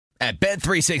At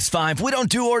Bet365, we don't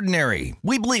do ordinary.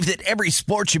 We believe that every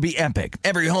sport should be epic.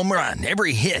 Every home run,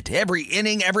 every hit, every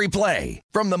inning, every play.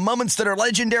 From the moments that are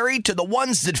legendary to the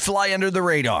ones that fly under the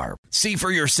radar. See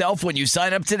for yourself when you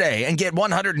sign up today and get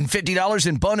 $150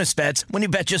 in bonus bets when you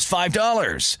bet just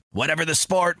 $5. Whatever the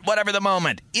sport, whatever the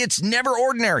moment, it's never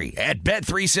ordinary at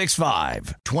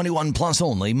Bet365. 21 plus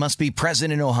only. Must be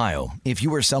present in Ohio. If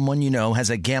you or someone you know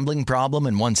has a gambling problem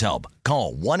and wants help,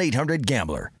 call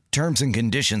 1-800-GAMBLER. Terms and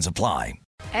conditions apply.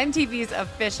 MTV's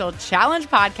official Challenge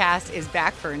podcast is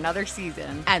back for another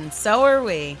season. And so are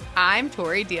we. I'm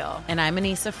Tori Deal. And I'm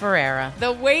Anissa Ferreira.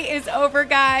 The wait is over,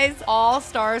 guys. All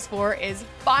Stars 4 is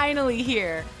finally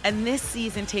here. And this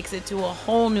season takes it to a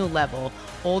whole new level.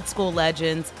 Old school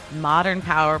legends, modern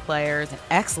power players, and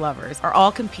ex-lovers are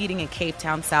all competing in Cape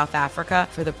Town, South Africa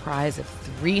for the prize of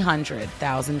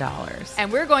 $300,000.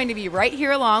 And we're going to be right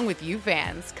here along with you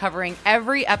fans, covering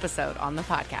every episode on the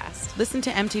podcast. Listen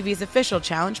to MTV's official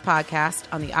Challenge podcast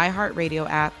on the iHeartRadio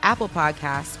app, Apple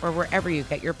Podcasts, or wherever you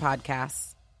get your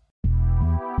podcasts.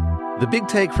 The Big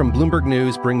Take from Bloomberg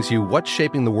News brings you what's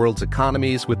shaping the world's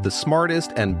economies with the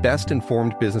smartest and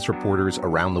best-informed business reporters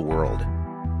around the world.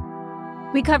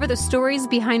 We cover the stories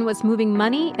behind what's moving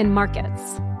money and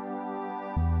markets,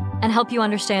 and help you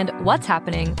understand what's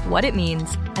happening, what it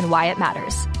means, and why it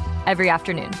matters every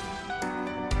afternoon.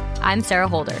 I'm Sarah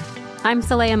Holder. I'm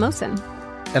Saleha Mohsin.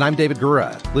 And I'm David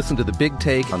Gura. Listen to The Big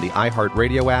Take on the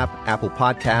iHeartRadio app, Apple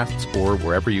Podcasts, or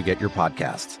wherever you get your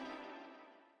podcasts.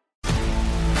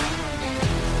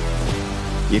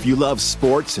 If you love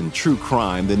sports and true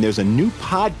crime, then there's a new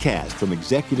podcast from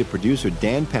executive producer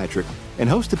Dan Patrick and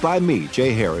hosted by me,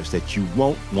 Jay Harris, that you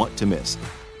won't want to miss.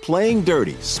 Playing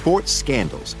Dirty: Sports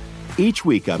Scandals. Each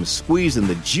week, I'm squeezing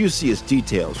the juiciest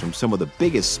details from some of the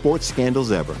biggest sports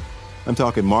scandals ever. I'm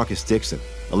talking Marcus Dixon,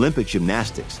 Olympic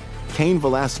gymnastics, Cain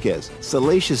Velasquez,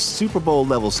 salacious Super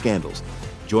Bowl-level scandals.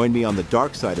 Join me on the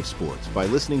dark side of sports by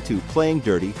listening to Playing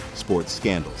Dirty: Sports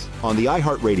Scandals on the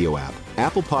iHeartRadio app,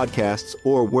 Apple Podcasts,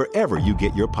 or wherever you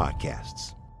get your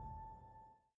podcasts.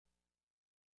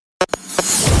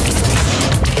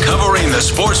 Covering the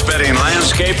sports betting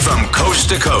landscape from coast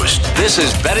to coast, this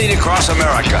is Betting Across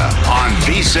America on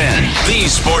VSiN, the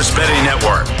Sports Betting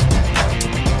Network.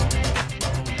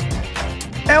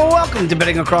 And welcome to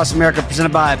Betting Across America,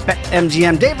 presented by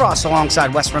BetMGM. Dave Ross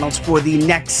alongside Wes Reynolds for the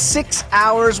next 6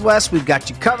 hours. Wes, we've got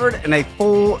you covered in a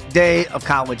full day of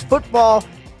college football.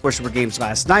 Of course, there were games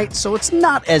last night, so it's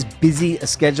not as busy a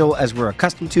schedule as we're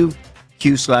accustomed to.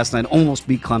 Cuse last night almost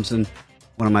beat Clemson,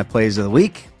 one of my plays of the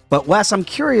week. But Wes, I'm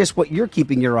curious what you're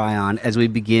keeping your eye on as we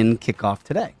begin kickoff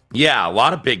today. Yeah, a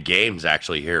lot of big games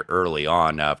actually here early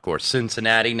on. Of course,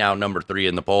 Cincinnati now number 3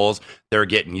 in the polls. They're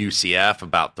getting UCF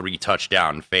about 3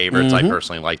 touchdown favorites. I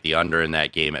personally like the under in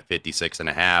that game at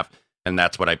 56.5, and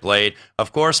that's what I played.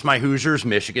 Of course, my Hoosiers,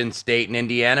 Michigan State and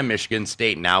Indiana. Michigan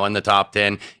State now in the top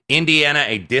 10. Indiana,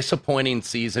 a disappointing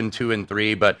season,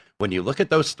 2-3. But when you look at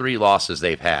those 3 losses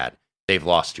they've had, they've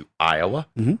lost to Iowa,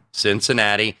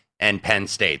 Cincinnati, and Penn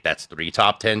State. That's 3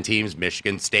 top 10 teams.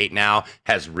 Michigan State now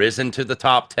has risen to the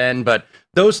top 10, but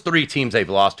those 3 teams they've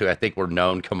lost to, I think, were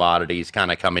known commodities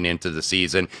kind of coming into the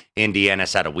season.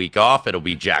 Indiana's had a week off. It'll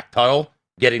be Jack Tuttle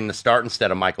getting the start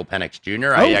instead of Michael Penix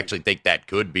Jr. I actually think that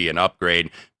could be an upgrade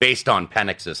based on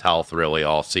Penix's health really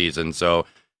all season. So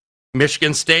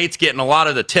Michigan State's getting a lot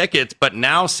of the tickets, but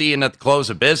now seeing at the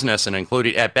close of business and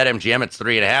including at BetMGM, it's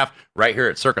 3.5 right here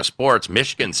at Circa Sports.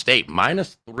 Michigan State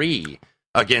 -3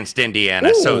 against Indiana.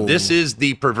 Ooh. So this is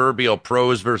the proverbial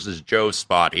pros versus Joe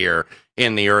spot here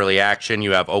in the early action.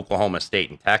 You have Oklahoma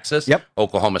State and Texas.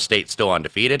 Oklahoma State still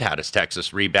undefeated. How does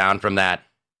Texas rebound from that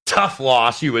tough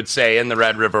loss, you would say, in the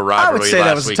Red River rivalry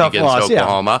last week against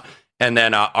Oklahoma? And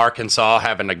then Arkansas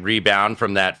having a rebound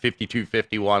from that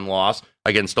 52-51 loss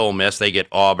against Ole Miss. They get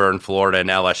Auburn, Florida, and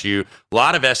LSU. A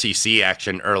lot of SEC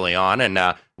action early on, and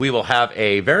we will have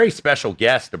a very special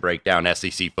guest to break down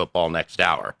SEC football next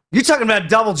hour. You're talking about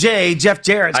Double J, Jeff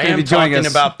Jarrett's going to be joining us. I am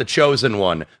talking about the chosen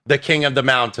one, the king of the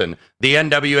mountain, the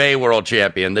NWA world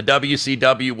champion, the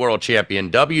WCW world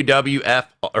champion, WWF,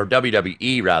 or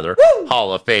WWE rather,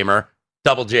 Hall of Famer,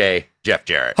 Double J, Jeff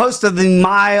Jarrett. Host of the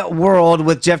My World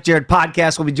with Jeff Jarrett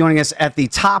podcast will be joining us at the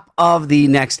top of the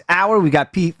next hour. We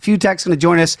got Futex going to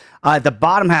join us at the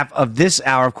bottom half of this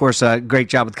hour. Of course, great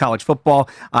job with college football.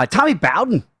 Tommy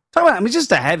Bowden. Talk about,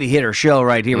 just a heavy hitter show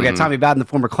right here. We got Tommy Bowden, the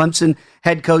former Clemson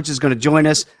head coach, is going to join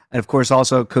us. and of course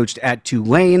also coached at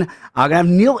Tulane. I'm going to have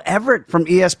Neil Everett from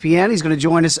ESPN. He's going to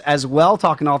join us as well,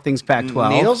 talking all things Pac-12.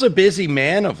 Neil's a busy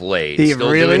man of late. He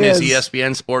Still really doing is. his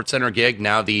ESPN SportsCenter gig,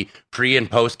 now the pre- and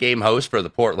post-game host for the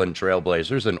Portland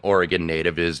Trailblazers. An Oregon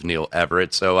native is Neil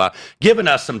Everett. So giving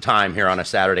us some time here on a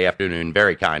Saturday afternoon.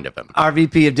 Very kind of him. Our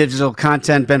VP of Digital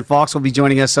Content, Ben Fawkes, will be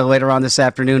joining us later on this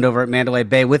afternoon over at Mandalay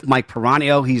Bay with Mike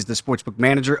Piranio. He's the sportsbook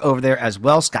manager over there as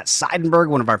well. Scott Seidenberg,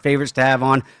 one of our favorites to have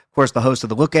on. Of course, the host of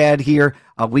the Look Ahead here,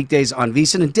 weekdays on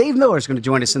VSiN. And Dave Miller is going to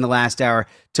join us in the last hour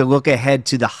to look ahead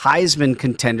to the Heisman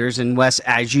contenders. And Wes,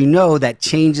 as you know, that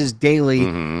changes daily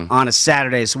on a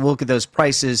Saturday. So we'll look at those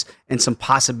prices and some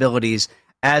possibilities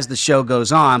as the show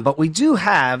goes on. But we do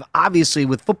have, obviously,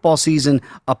 with football season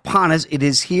upon us, it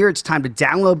is here. It's time to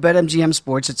download BetMGM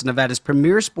Sports. It's Nevada's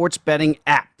premier sports betting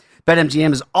app. BetMGM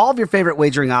has all of your favorite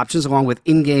wagering options, along with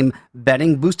in-game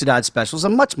betting, boosted odds specials,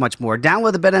 and much, much more.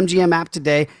 Download the BetMGM app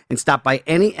today and stop by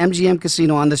any MGM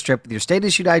casino on the Strip with your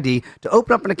state-issued ID to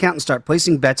open up an account and start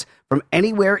placing bets from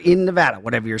anywhere in Nevada.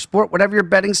 Whatever your sport, whatever your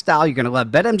betting style, you're going to love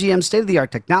BetMGM's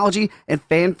state-of-the-art technology and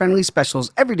fan-friendly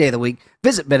specials every day of the week.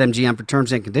 Visit BetMGM for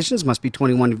terms and conditions. Must be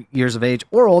 21 years of age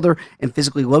or older and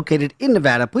physically located in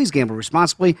Nevada. Please gamble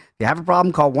responsibly. If you have a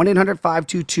problem, call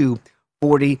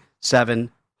 1-800-522-4700.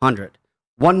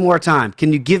 One more time.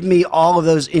 Can you give me all of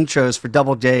those intros for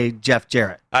Double J Jeff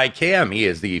Jarrett? I can. He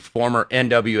is the former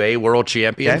NWA World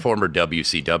Champion, former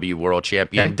WCW World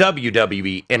Champion,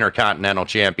 WWE Intercontinental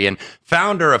Champion,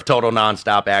 founder of Total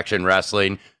Nonstop Action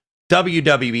Wrestling,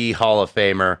 WWE Hall of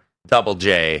Famer, Double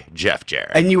J Jeff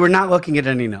Jarrett. And you were not looking at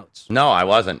any notes? No, I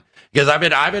wasn't. Because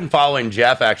I've been following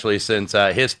Jeff actually since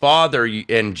his father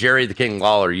and Jerry the King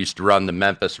Lawler used to run the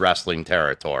Memphis wrestling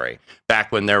territory back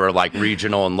when there were like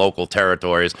regional and local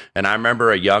territories. And I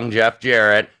remember a young Jeff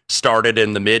Jarrett started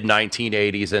in the mid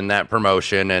 1980s in that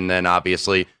promotion, and then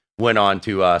obviously went on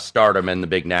to stardom in the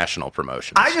big national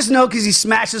promotions. I just know because he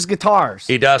smashes guitars.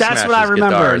 He does. That's what I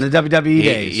remember in the WWE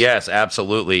days. Yes,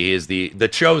 absolutely. He is the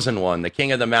chosen one, the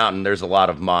king of the mountain. There's a lot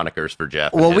of monikers for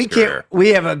Jeff. Well, we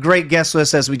have a great guest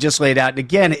list as we just laid out. And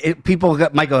again, people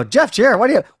might go, Jeff Jarrett, what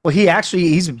do you? Well,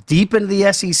 he's deep into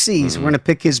the SEC, so we're going to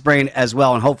pick his brain as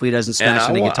well, and hopefully he doesn't smash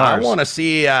any guitars. I want to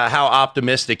see how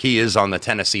optimistic he is on the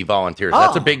Tennessee Volunteers.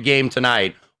 That's a big game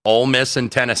tonight. Ole Miss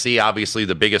and Tennessee, obviously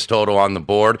the biggest total on the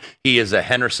board. He is a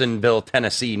Hendersonville,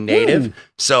 Tennessee native,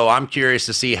 so I'm curious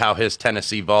to see how his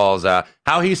Tennessee Vols,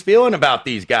 how he's feeling about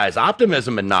these guys.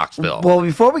 Optimism in Knoxville. Well,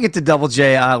 before we get to Double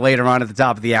J later on at the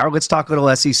top of the hour, let's talk a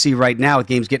little SEC right now with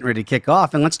games getting ready to kick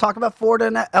off, and let's talk about Florida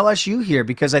and LSU here,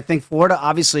 because I think Florida,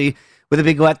 obviously, with a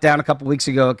big letdown a couple weeks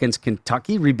ago against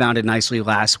Kentucky, rebounded nicely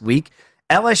last week.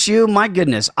 LSU, my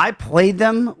goodness, I played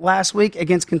them last week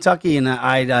against Kentucky, and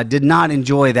I did not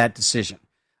enjoy that decision.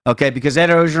 Okay, because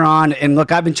Ed Orgeron, and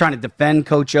look, I've been trying to defend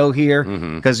Coach O here,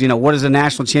 because, what does a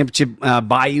national championship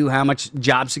buy you? How much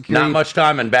job security? Not much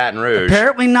time in Baton Rouge.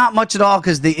 Apparently not much at all,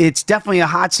 because it's definitely a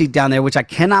hot seat down there, which I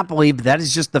cannot believe, but that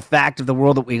is just the fact of the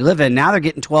world that we live in. Now they're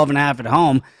getting 12.5 at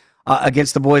home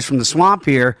against the boys from the swamp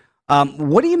here.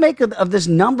 What do you make of this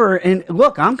number? And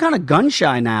look, I'm kind of gun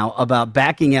shy now about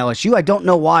backing LSU. I don't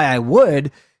know why I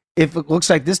would if it looks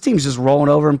like this team's just rolling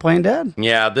over and playing dead.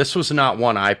 Yeah, this was not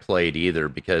one I played either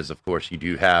because, of course, you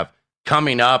do have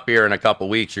coming up here in a couple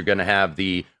weeks, you're going to have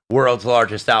the world's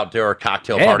largest outdoor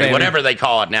cocktail party, baby. Whatever they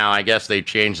call it now. I guess they've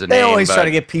changed the name. They always try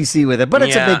to get PC with it, but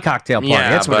it's a big cocktail party. Yeah,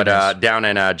 that's what it is. Down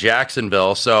in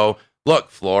Jacksonville. So, look,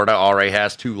 Florida already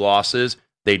has 2 losses.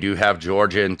 They do have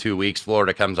Georgia in 2 weeks.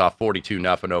 Florida comes off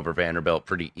 42-0 over Vanderbilt.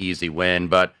 Pretty easy win.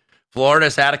 But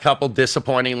Florida's had a couple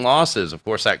disappointing losses. Of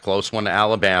course, that close one to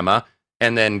Alabama,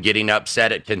 and then getting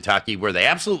upset at Kentucky, where they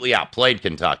absolutely outplayed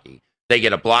Kentucky. They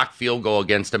get a blocked field goal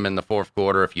against them in the fourth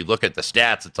quarter. If you look at the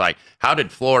stats, it's like, how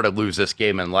did Florida lose this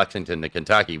game in Lexington to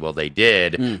Kentucky? Well, they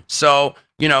did. So,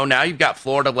 now you've got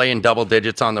Florida laying double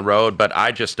digits on the road, but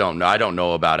I just don't know. I don't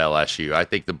know about LSU. I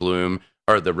think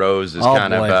the rose is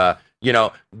of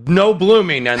no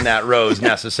blooming in that rose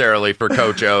necessarily for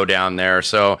Coach O down there.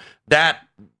 So that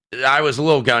I was a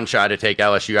little gun shy to take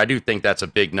LSU. I do think that's a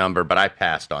big number, but I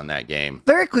passed on that game.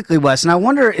 Very quickly, Wes, and I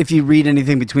wonder if you read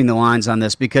anything between the lines on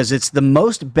this, because it's the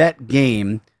most bet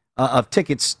game of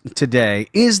tickets today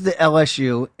is the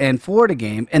LSU and Florida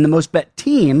game, and the most bet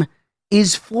team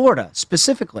is Florida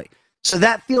specifically. So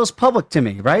that feels public to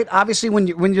me, right? Obviously, when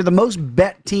you're the most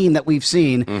bet team that we've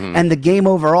seen, and the game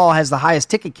overall has the highest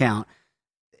ticket count,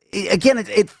 again,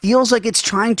 it feels like it's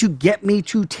trying to get me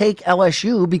to take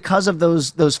LSU because of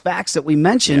those facts that we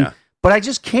mentioned. Yeah. But I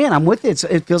just can't. I'm with it.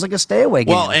 It feels like a stay away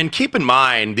game. Well, and keep in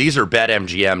mind, these are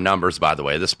BetMGM numbers, by the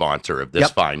way, the sponsor of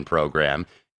this fine program.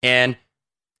 And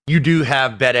you do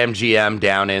have BetMGM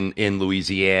down in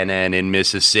Louisiana and in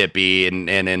Mississippi and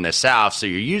in the South, so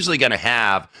you're usually going to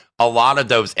have a lot of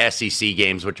those SEC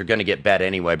games, which are going to get bet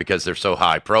anyway because they're so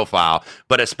high profile,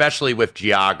 but especially with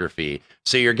geography.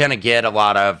 So you're going to get a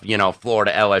lot of,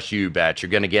 Florida LSU bets.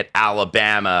 You're going to get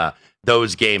Alabama.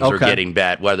 Those games are getting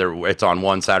bet, whether it's on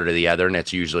one side or the other, and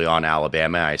it's usually on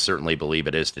Alabama. I certainly believe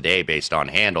it is today based on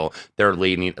handle. They're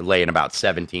laying about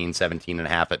 17 and a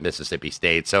half at Mississippi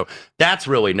State. So that's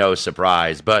really no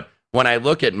surprise. But when I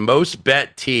look at most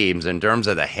bet teams in terms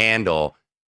of the handle,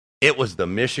 it was the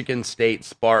Michigan State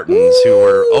Spartans who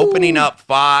were opening up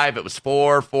 5. It was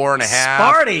 4.5.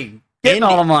 Sparty getting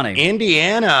all the money.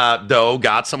 Indiana, though,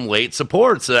 got some late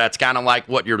support. So that's kind of like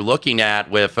what you're looking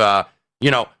at with,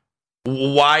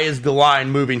 why is the line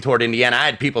moving toward Indiana?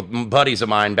 I had buddies of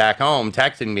mine back home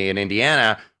texting me in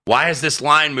Indiana, why is this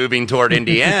line moving toward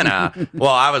Indiana?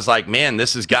 Well, I was like, man,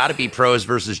 this has got to be pros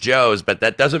versus Joes, but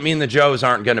that doesn't mean the Joes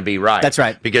aren't going to be right. That's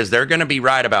right. Because they're going to be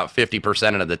right about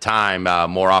 50% of the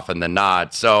time, more often than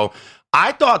not. So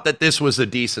I thought that this was a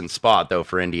decent spot, though,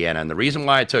 for Indiana. And the reason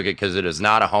why I took it, because it is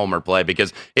not a homer play,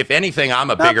 because if anything,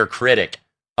 I'm a bigger critic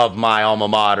of my alma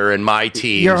mater and my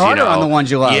teams. You're harder on the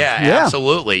ones you love. Yeah,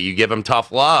 absolutely. You give them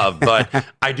tough love. But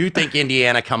I do think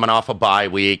Indiana coming off a bye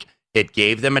week, it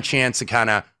gave them a chance to kind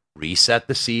of reset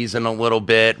the season a little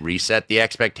bit, reset the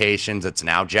expectations. It's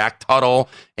now Jack Tuttle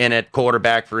in at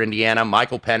quarterback for Indiana.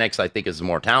 Michael Penix, I think, is a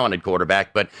more talented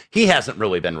quarterback, but he hasn't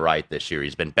really been right this year.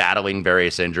 He's been battling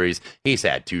various injuries. He's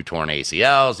had 2 torn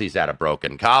ACLs. He's had a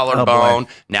broken collarbone.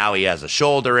 Now he has a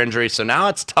shoulder injury. So now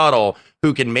it's Tuttle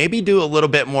who can maybe do a little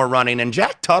bit more running, and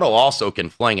Jack Tuttle also can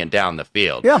fling it down the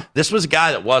field. Yeah. This was a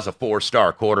guy that was a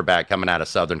 4-star quarterback coming out of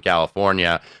Southern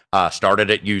California,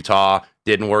 started at Utah,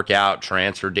 didn't work out,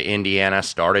 transferred to Indiana,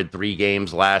 started 3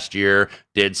 games last year,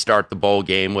 did start the bowl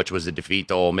game, which was a defeat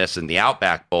to Ole Miss in the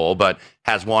Outback Bowl, but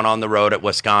has one on the road at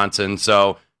Wisconsin.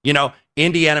 So,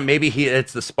 Indiana, maybe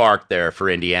it's the spark there for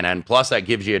Indiana. And plus, that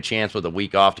gives you a chance with a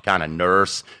week off to kind of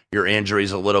nurse your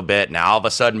injuries a little bit. Now, all of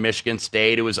a sudden, Michigan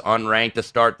State, who was unranked to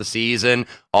start the season,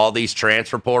 all these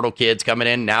transfer portal kids coming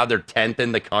in. Now they're 10th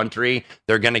in the country.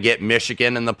 They're going to get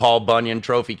Michigan in the Paul Bunyan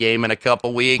Trophy game in a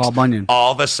couple weeks. Paul Bunyan.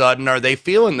 All of a sudden, are they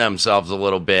feeling themselves a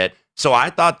little bit? So I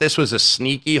thought this was a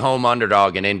sneaky home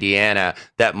underdog in Indiana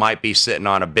that might be sitting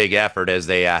on a big effort as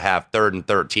they have 3rd and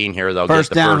 13 here. They'll get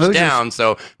the first down,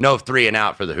 so no 3 and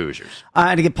out for the Hoosiers.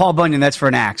 To get Paul Bunyan, that's for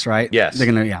an axe, right? Yes. They're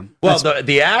going to, Well,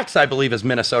 the axe, I believe, is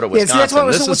Minnesota, Wisconsin.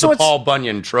 This is the Paul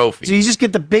Bunyan Trophy. So you just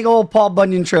get the big old Paul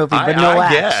Bunyan Trophy, but no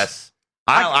axe. I guess.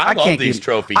 I love these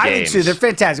trophy games. I do too. They're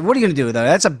fantastic. What are you going to do with that?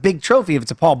 That's a big trophy if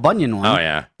it's a Paul Bunyan one. Oh,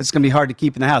 yeah. It's going to be hard to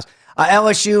keep in the house.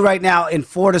 LSU right now in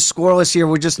Florida scoreless here.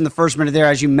 We're just in the first minute there.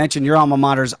 As you mentioned, your alma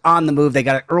mater's on the move. They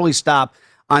got an early stop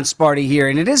on Sparty here.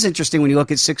 And it is interesting when you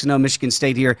look at 6-0 Michigan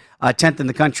State here, 10th in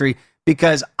the country,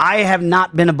 because I have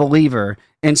not been a believer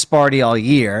in Sparty all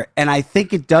year. And I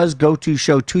think it does go to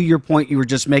show, to your point you were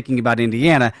just making about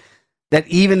Indiana, that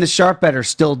even the sharp bettors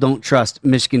still don't trust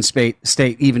Michigan State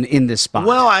even in this spot.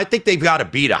 Well, I think they've got to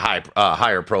beat a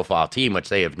higher profile team, which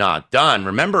they have not done.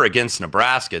 Remember, against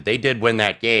Nebraska, they did win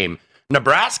that game.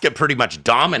 Nebraska pretty much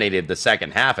dominated the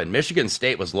second half, and Michigan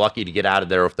State was lucky to get out of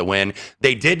there with the win.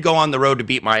 They did go on the road to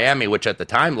beat Miami, which at the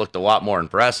time looked a lot more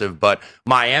impressive, but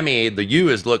Miami, the U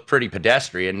has looked pretty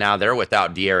pedestrian. Now they're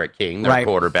without De'Aaron King, their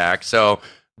quarterback. So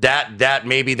that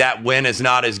maybe that win is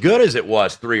not as good as it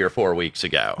was 3 or 4 weeks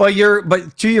ago. But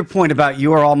to your point about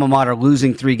your alma mater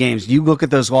losing 3 games, you look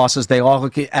at those losses, they all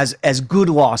look as good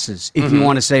losses, if you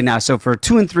want to say now. So for a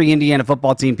 2-3 Indiana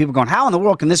football team, people going, how in the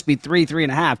world can this be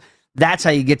 3.5? That's how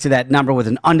you get to that number with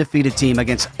an undefeated team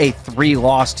against a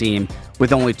 3-loss team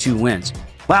with only 2 wins.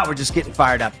 Wow, we're just getting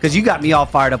fired up because you got me all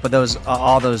fired up with those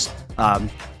all those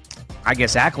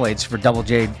accolades for Double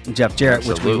J and Jeff Jarrett,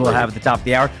 Absolutely. which we will have at the top of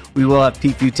the hour. We will have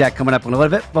Pete Futek coming up in a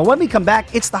little bit. But when we come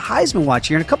back, it's the Heisman watch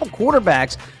here and a couple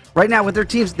quarterbacks right now with their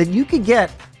teams that you could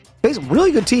get. Basically,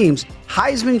 really good teams,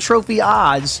 Heisman Trophy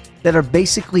odds that are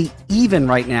basically even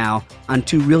right now on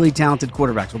 2 really talented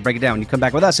quarterbacks. We'll break it down when you come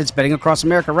back with us. It's Betting Across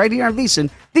America right here on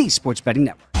VSiN, the Sports Betting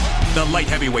Network. The light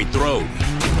heavyweight throne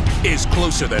is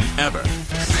closer than ever.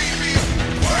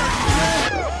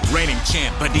 Reigning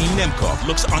champ Vadim Nemkov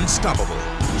looks unstoppable.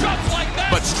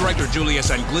 But striker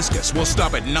Julius Angliskas will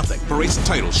stop at nothing for his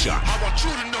title shot.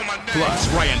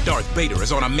 Plus, Ryan Darth Bader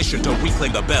is on a mission to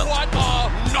reclaim the belt. What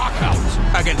a knockout!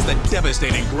 Against the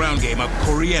devastating ground game of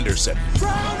Corey Anderson.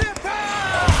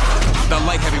 The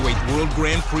light heavyweight World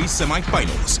Grand Prix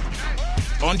semifinals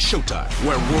on Showtime,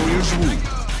 where warriors rule.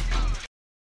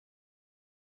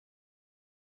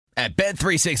 At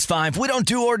Bet365, we don't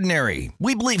do ordinary.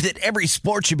 We believe that every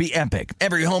sport should be epic.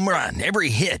 Every home run, every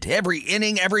hit, every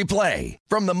inning, every play.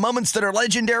 From the moments that are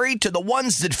legendary to the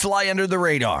ones that fly under the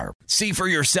radar. See for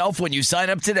yourself when you sign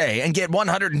up today and get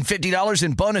 $150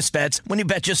 in bonus bets when you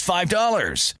bet just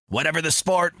 $5. Whatever the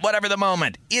sport, whatever the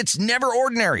moment, it's never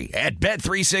ordinary at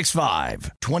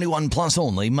Bet365. 21 plus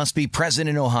only. Must be present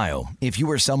in Ohio. If you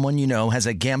or someone you know has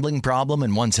a gambling problem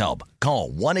and wants help,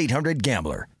 call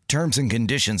 1-800-GAMBLER. Terms and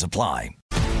conditions apply.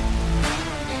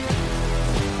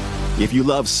 If you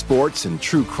love sports and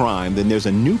true crime, then there's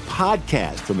a new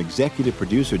podcast from executive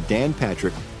producer Dan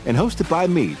Patrick and hosted by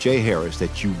me, Jay Harris,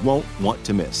 that you won't want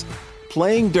to miss.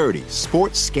 Playing Dirty: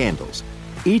 Sports Scandals.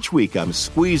 Each week, I'm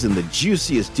squeezing the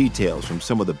juiciest details from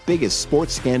some of the biggest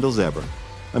sports scandals ever.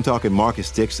 I'm talking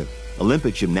Marcus Dixon,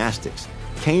 Olympic gymnastics,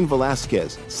 Cain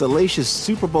Velasquez, salacious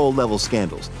Super Bowl-level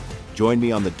scandals. Join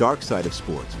me on the dark side of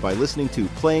sports by listening to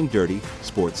Playing Dirty: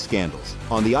 Sports Scandals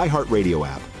on the iHeartRadio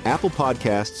app, Apple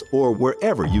Podcasts, or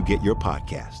wherever you get your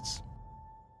podcasts.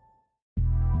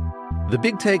 The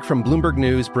Big Take from Bloomberg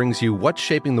News brings you what's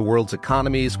shaping the world's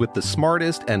economies with the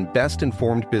smartest and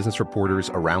best-informed business reporters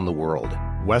around the world.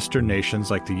 Western nations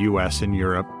like the U.S. and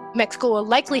Europe. Mexico will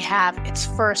likely have its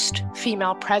first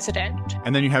female president.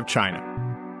 And then you have China.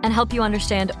 And help you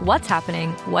understand what's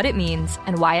happening, what it means,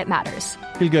 and why it matters.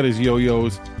 He'll get his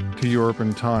yo-yos to Europe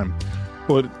in time.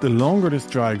 But the longer this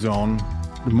drags on,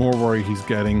 the more worry he's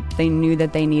getting. They knew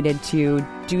that they needed to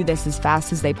do this as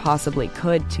fast as they possibly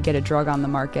could to get a drug on the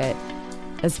market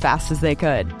as fast as they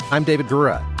could. I'm David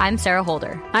Gura. I'm Sarah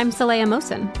Holder. I'm Saleha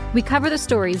Mohsen. We cover the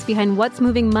stories behind what's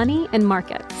moving money and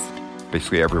markets.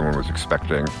 Basically, everyone was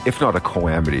expecting, if not a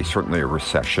calamity, certainly a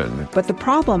recession. But the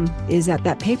problem is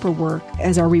that paperwork,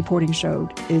 as our reporting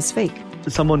showed, is fake.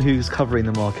 As someone who's covering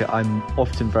the market, I'm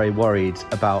often very worried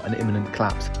about an imminent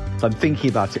collapse. So I'm thinking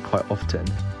about it quite often.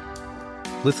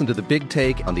 Listen to The Big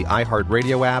Take on the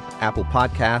iHeartRadio app, Apple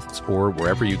Podcasts, or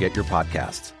wherever you get your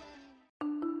podcasts.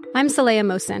 I'm Saleha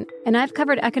Mohsen, and I've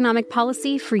covered economic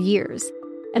policy for years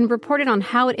and reported on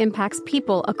how it impacts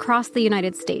people across the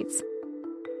United States.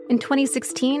 In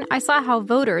 2016, I saw how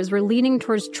voters were leaning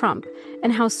towards Trump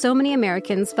and how so many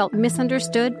Americans felt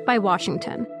misunderstood by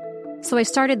Washington. So I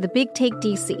started The Big Take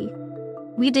DC.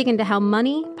 We dig into how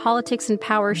money, politics, and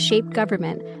power shape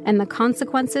government and the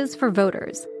consequences for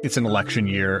voters. It's an election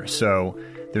year, so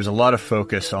there's a lot of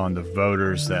focus on the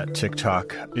voters that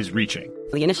TikTok is reaching.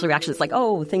 The initial reaction is like,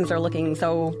 oh, things are looking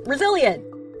so resilient.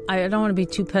 I don't want to be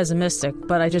too pessimistic,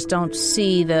 but I just don't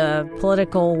see the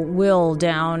political will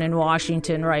down in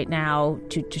Washington right now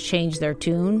to change their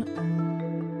tune.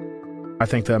 I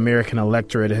think the American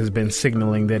electorate has been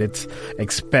signaling that it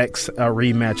expects a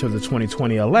rematch of the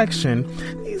 2020 election.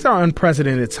 These are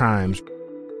unprecedented times.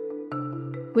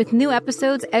 With new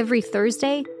episodes every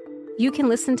Thursday, you can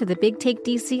listen to The Big Take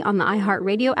DC on the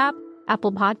iHeartRadio app,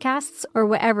 Apple Podcasts, or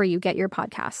wherever you get your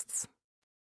podcasts.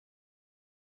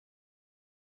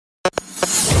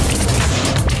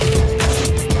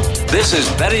 This is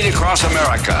Betting Across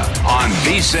America on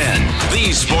VSiN,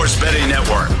 the Sports Betting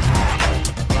Network.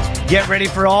 Get ready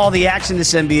for all the action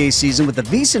this NBA season with the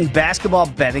VSiN Basketball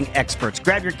Betting Experts.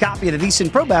 Grab your copy of the VSiN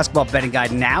Pro Basketball Betting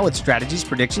Guide now with strategies,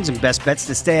 predictions, and best bets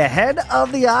to stay ahead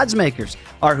of the odds makers.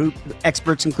 Our hoop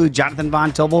experts include Jonathan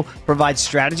Von Tobel, provides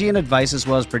strategy and advice as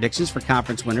well as predictions for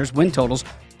conference winners, win totals,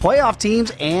 playoff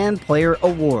teams, and player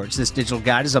awards. This digital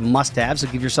guide is a must-have, so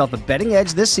give yourself a betting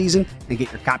edge this season and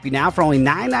get your copy now for only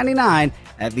 $9.99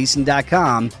 at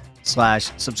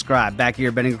VSiN.com/subscribe. Back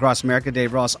here, Betting Across America,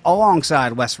 Dave Ross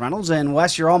alongside Wes Reynolds. And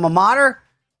Wes, your alma mater,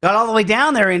 got all the way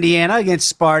down there, Indiana,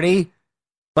 against Sparty,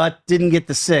 but didn't get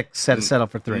the 6, had to settle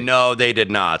for 3. No, they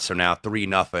did not. So now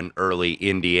 3-0 early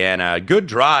Indiana. Good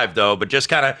drive, though, but just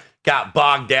kind of got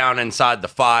bogged down inside the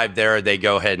 5 there. They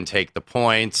go ahead and take the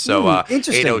points. So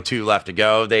 8:02 left to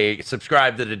go. They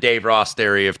subscribe to the Dave Ross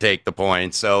theory of take the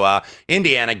points. So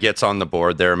Indiana gets on the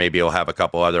board there. Maybe he'll have a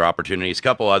couple other opportunities,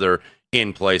 couple other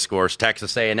in-play scores.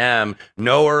 Texas A&M,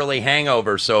 no early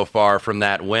hangover so far from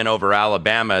that win over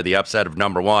Alabama, the upset of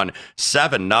number 1.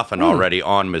 7-0 already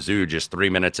on Mizzou just 3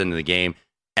 minutes into the game.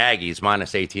 Aggies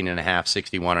minus 18.5,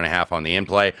 61.5 on the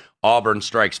in-play. Auburn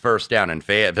strikes first down in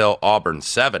Fayetteville. Auburn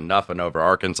 7-0 over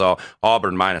Arkansas.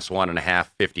 Auburn minus 1.5,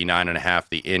 59.5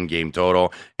 the in-game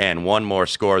total. And one more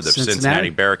score. The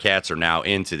Cincinnati Bearcats are now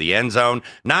into the end zone.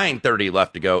 9:30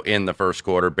 left to go in the first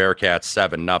quarter. Bearcats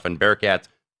 7-0. Bearcats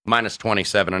minus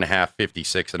 27.5,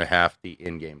 56.5 the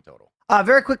in-game total.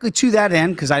 Very quickly to that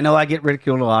end, because I know I get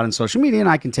ridiculed a lot on social media, and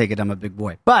I can take it. I'm a big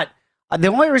boy. But the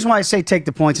only reason why I say take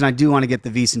the points, and I do want to get the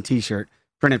VSiN t-shirt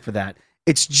printed for that,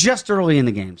 It's just early in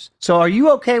the games. So are you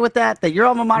okay with that? That your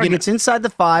alma mater gets inside the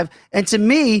 5? And to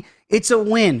me, it's a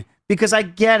win because I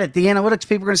get it. The analytics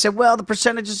people are going to say, well, the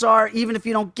percentages are, even if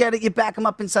you don't get it, you back them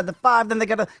up inside the 5. Then they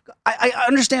got to, I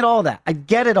understand all that. I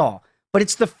get it all. But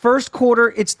it's the first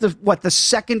quarter. It's the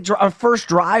first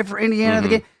drive for Indiana of the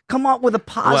game. Come up with a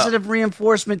positive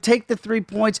reinforcement. Take the 3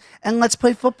 points, and let's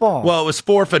play football. Well, it was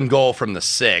 4th and goal from the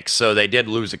 6, so they did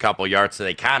lose a couple yards, so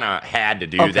they kind of had to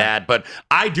do that. But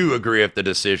I do agree with the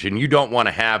decision. You don't want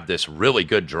to have this really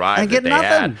good drive that they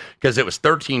had because it was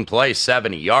 13 plays,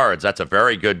 70 yards. That's a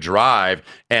very good drive,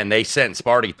 and they sent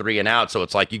Sparty 3 and out, so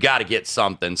it's like you got to get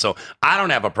something. So I don't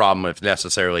have a problem with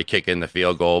necessarily kicking the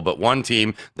field goal, but one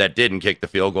team that didn't kick the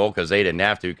field goal because they didn't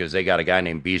have to because they got a guy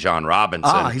named Bijan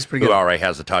Robinson he's pretty good. Who already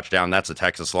has a touchdown. That's the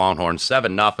Texas Longhorns,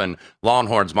 7-0.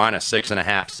 Longhorns minus 6.5,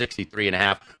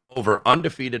 63.5 over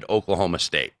undefeated Oklahoma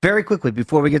State. Very quickly,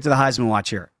 before we get to the Heisman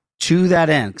watch here, to that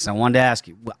end, because I wanted to ask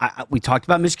you, we talked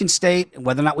about Michigan State and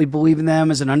whether or not we believe in them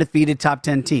as an undefeated top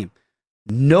 10 team.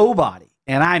 Nobody,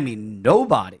 and I mean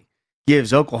nobody,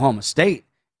 gives Oklahoma State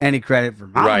any credit for,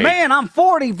 man, I'm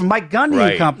 40 from Mike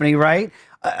Gundy and company, right?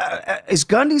 Is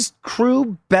Gundy's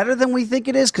crew better than we think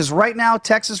it is? Because right now,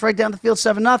 Texas right down the field,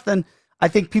 7-0. I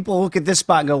think people look at this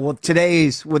spot and go, well,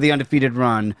 today's where the undefeated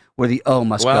run, where the O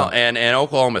must go. Well, and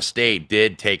Oklahoma State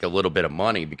did take a little bit of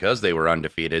money because they were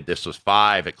undefeated. This was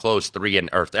 5. It closed 3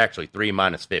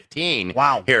 minus 15.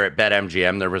 Wow. Here at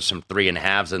BetMGM, there was some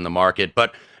 3.5s in the market.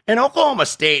 And Oklahoma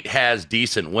State has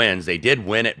decent wins. They did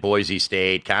win at Boise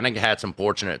State, kind of had some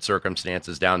fortunate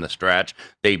circumstances down the stretch.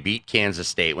 They beat Kansas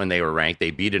State when they were ranked. They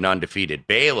beat an undefeated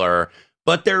Baylor.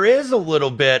 But there is a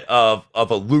little bit of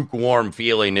a lukewarm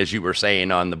feeling, as you were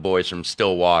saying, on the boys from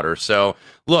Stillwater. So,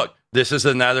 look, this is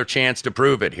another chance to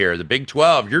prove it here. The Big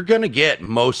 12, you're going to get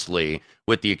mostly,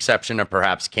 with the exception of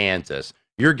perhaps Kansas,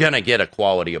 you're going to get a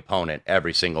quality opponent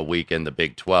every single week in the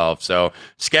Big 12. So,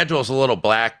 schedule's a little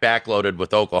backloaded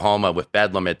with Oklahoma, with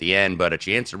Bedlam at the end, but a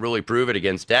chance to really prove it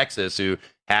against Texas, who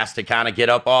has to kind of get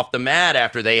up off the mat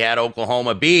after they had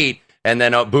Oklahoma beat. And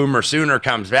then Boomer Sooner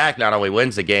comes back, not only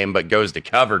wins the game, but goes to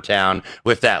Covertown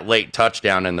with that late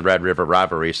touchdown in the Red River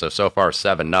rivalry. So far,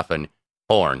 7-0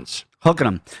 Horns. Hooking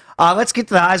them. Let's get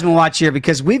to the Heisman watch here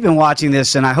because we've been watching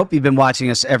this, and I hope you've been watching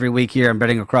us every week here on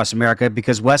Betting Across America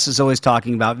because Wes is always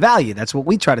talking about value. That's what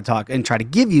we try to talk and try to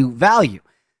give you value.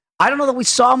 I don't know that we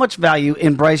saw much value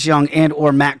in Bryce Young and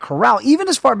or Matt Corral, even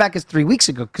as far back as 3 weeks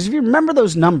ago, because if you remember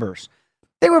those numbers,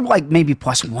 they were like maybe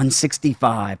plus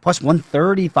 165, plus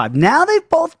 135. Now they've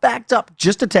both backed up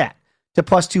just a tad to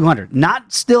plus 200.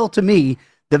 Not still, to me,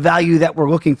 the value that we're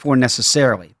looking for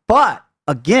necessarily. But,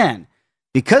 again,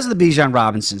 because of the Bijan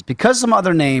Robinsons, because of some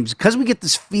other names, because we get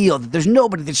this feel that there's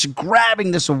nobody that's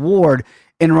grabbing this award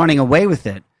and running away with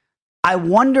it, I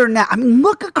wonder now. I mean,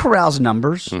 look at Corral's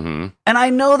numbers. Mm-hmm. And I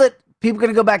know that people are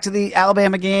going to go back to the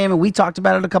Alabama game, and we talked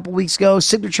about it a couple weeks ago.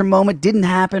 Signature moment didn't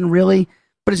happen, really.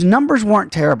 But his numbers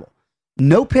weren't terrible.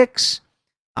 No picks.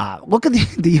 Look at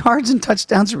the yards and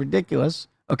touchdowns are ridiculous.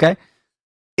 Okay.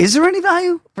 Is there any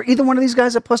value for either one of these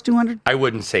guys at plus 200? I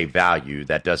wouldn't say value.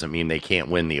 That doesn't mean they can't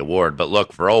win the award. But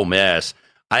look, for Ole Miss,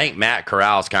 I think Matt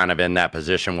Corral's kind of in that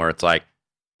position where it's like,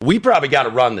 we probably got to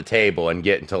run the table and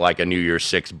get into like a New Year's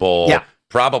Six bowl. Yeah.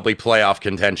 Probably playoff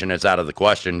contention is out of the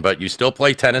question, but you still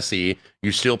play Tennessee.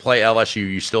 You still play LSU.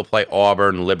 You still play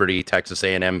Auburn, Liberty, Texas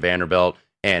A&M, Vanderbilt,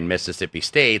 and Mississippi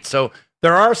State. So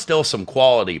there are still some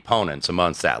quality opponents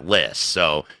amongst that list.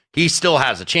 So he still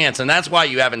has a chance, and that's why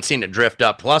you haven't seen it drift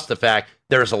up, plus the fact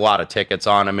there's a lot of tickets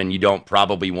on him, and you don't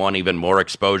probably want even more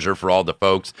exposure for all the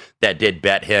folks that did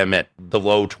bet him at the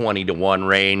low 20-1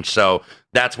 range. So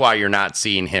that's why you're not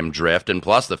seeing him drift, and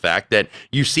plus the fact that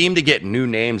you seem to get new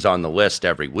names on the list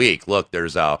every week. Look,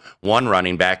 there's one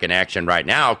running back in action right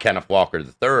now, Kenneth Walker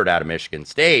III out of Michigan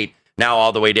State, now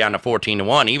all the way down to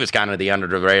 14-1. He was kind of the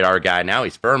under-the-radar guy. Now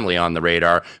he's firmly on the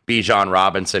radar. Bijan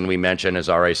Robinson, we mentioned, has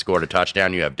already scored a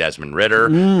touchdown. You have Desmond Ridder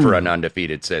for an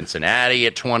undefeated Cincinnati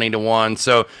at 20-1.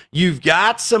 So you've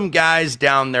got some guys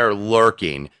down there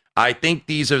lurking. I think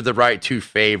these are the right two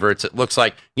favorites. It looks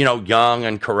like, Young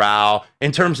and Corral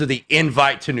in terms of the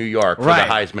invite to New York for the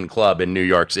Heisman Club in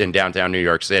downtown New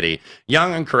York City.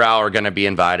 Young and Corral are going to be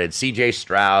invited. C.J.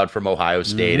 Stroud from Ohio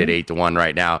State at 8-1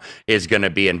 right now is going to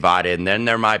be invited. And then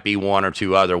there might be one or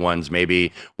two other ones,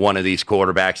 maybe one of these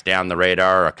quarterbacks down the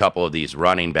radar or a couple of these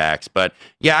running backs. But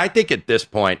yeah, I think at this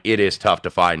point it is tough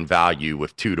to find value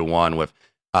with 2-1 with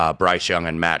Bryce Young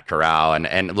and Matt Corral.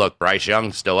 And look, Bryce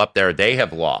Young's still up there. They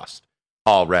have lost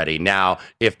already. Now,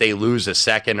 if they lose a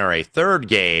second or a third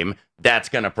game, that's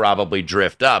going to probably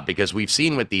drift up because we've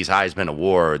seen with these Heisman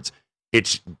Awards,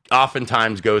 it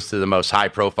oftentimes goes to the most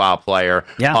high-profile player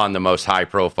on the most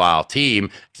high-profile team.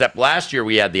 Except last year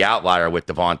we had the outlier with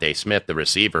Devontae Smith, the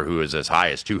receiver, who is as high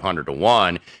as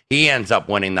 200-1. He ends up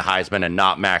winning the Heisman and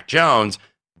not Mac Jones.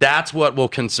 That's what will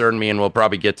concern me, and we'll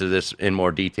probably get to this in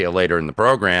more detail later in the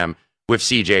program, with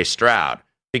C.J. Stroud,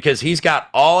 because he's got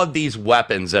all of these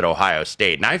weapons at Ohio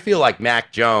State. And I feel like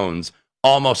Mac Jones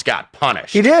almost got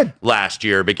punished. He did last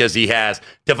year because he has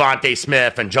Devontae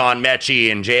Smith and John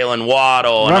Mechie and Jalen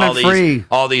Waddle and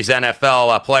all these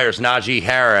NFL players, Najee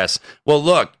Harris. Well,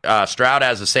 look, Stroud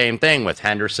has the same thing with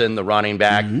Henderson, the running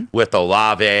back, with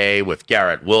Olave, with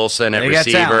Garrett Wilson at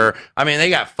receiver. I mean,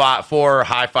 they got 4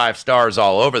 high 5 stars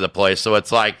all over the place. So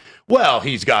it's like, well,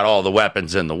 he's got all the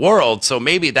weapons in the world. So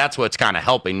maybe that's what's kind of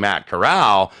helping Matt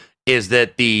Corral, is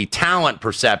that the talent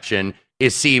perception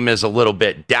is seen as a little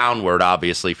bit downward,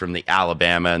 obviously, from the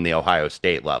Alabama and the Ohio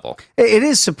State level. It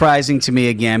is surprising to me,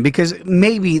 again, because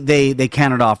maybe they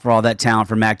counted off for all that talent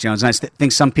for Mac Jones. And I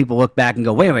think some people look back and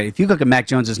go, wait, if you look at Mac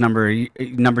Jones' numbers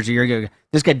a year ago,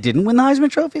 this guy didn't win the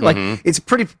Heisman Trophy? Like, it's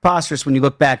pretty preposterous when you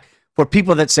look back for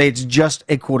people that say it's just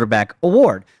a quarterback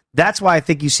award. That's why I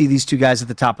think you see these two guys at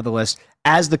the top of the list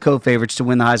as the co-favorites to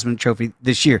win the Heisman Trophy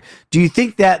this year. Do you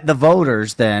think that the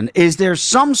voters then, is there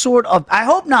some sort of, I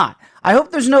hope not, I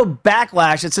hope there's no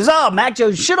backlash that says, oh, Mac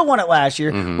Jones should have won it last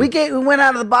year. We went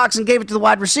out of the box and gave it to the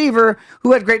wide receiver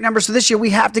who had great numbers. So this year we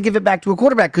have to give it back to a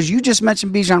quarterback, because you just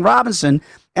mentioned Bijan Robinson,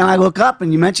 and I look up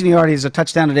and you mentioned he already has a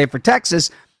touchdown today for Texas.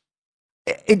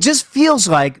 It just feels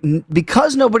like,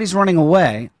 because nobody's running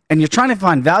away and you're trying to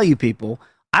find value people,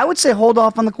 I would say hold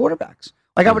off on the quarterbacks.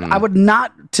 Like I would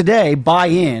not today buy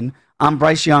in on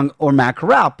Bryce Young or Matt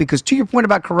Corral, because to your point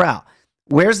about Corral,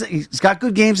 he's got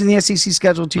good games in the SEC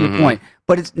schedule, to your point,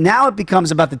 but it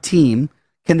becomes about the team.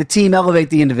 Can the team elevate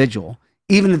the individual,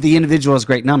 even if the individual has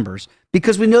great numbers?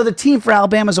 Because we know the team for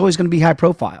Alabama is always going to be high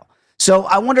profile. So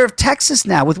I wonder if Texas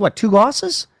now, with 2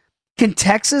 losses, can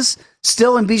Texas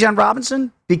still in Bijan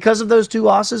Robinson, because of those 2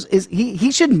 losses,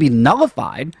 he shouldn't be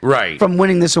nullified from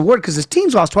winning this award, because his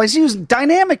team's lost twice. He was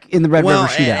dynamic in the Red River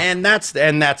Shootout.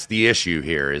 And that's the issue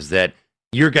here, is that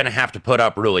you're going to have to put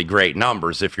up really great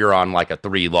numbers if you're on like a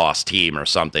 3-loss team or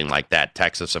something like that.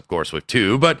 Texas, of course, with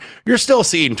 2, but you're still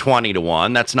seeing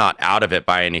 20-1. That's not out of it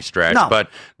by any stretch. No. But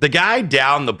the guy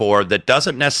down the board that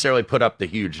doesn't necessarily put up the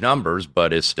huge numbers,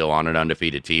 but is still on an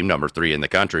undefeated team, number 3 in the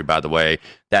country, by the way,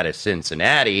 that is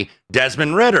Cincinnati.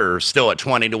 Desmond Ridder still at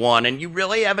 20-1, and you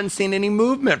really haven't seen any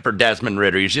movement for Desmond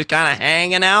Ridder. He's just kind of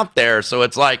hanging out there. So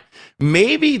it's like,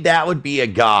 maybe that would be a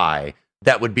guy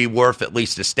that would be worth at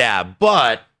least a stab,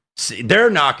 but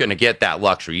they're not going to get that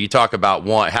luxury. You talk about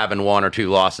having 1 or 2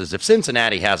 losses. If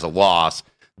Cincinnati has a loss,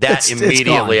 that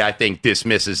immediately, I think,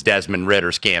 dismisses Desmond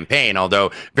Ridder's campaign, although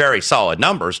very solid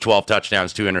numbers, 12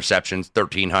 touchdowns, 2 interceptions,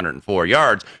 1,304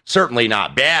 yards. Certainly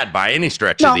not bad by any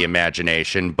stretch of the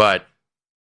imagination, but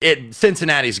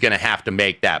Cincinnati's going to have to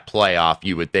make that playoff,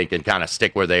 you would think, and kind of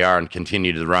stick where they are and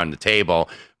continue to run the table.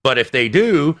 But if they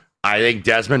do, I think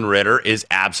Desmond Ridder is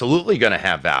absolutely going to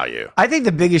have value. I think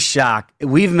the biggest shock,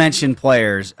 we've mentioned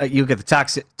players, you get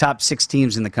the top 6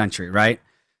 teams in the country, right?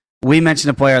 We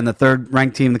mentioned a player on the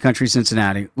 3rd-ranked team in the country,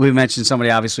 Cincinnati. We mentioned somebody,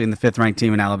 obviously, in the 5th-ranked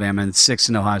team in Alabama and 6th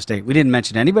in Ohio State. We didn't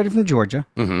mention anybody from Georgia,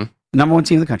 the number 1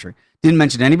 team in the country. Didn't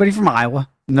mention anybody from Iowa,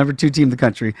 the number 2 team in the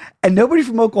country. And nobody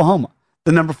from Oklahoma,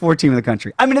 the number 4 team in the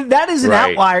country. I mean, that is an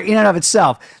outlier in and of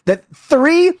itself, that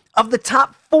 3 of the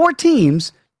top 4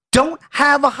 teams don't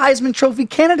have a Heisman Trophy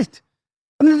candidate.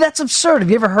 I mean, that's absurd. Have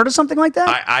you ever heard of something like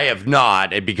that? I have not,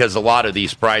 because a lot of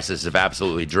these prices have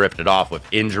absolutely drifted off with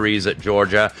injuries at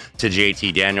Georgia to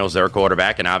JT Daniels, their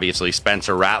quarterback, and obviously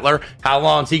Spencer Rattler. How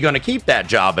long is he going to keep that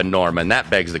job in Norman? That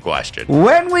begs the question.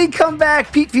 When we come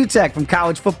back, Pete Fiutak from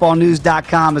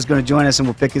collegefootballnews.com is going to join us, and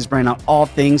we'll pick his brain on all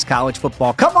things college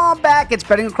football. Come on back. It's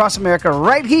Betting Across America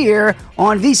right here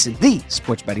on VSiN, the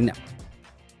Sports Betting Network.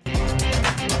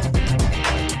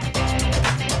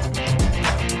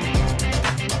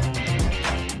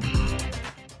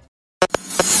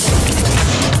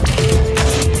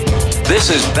 This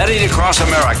is Betting Across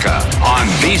America on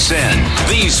VSiN,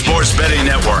 the Sports Betting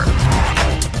Network.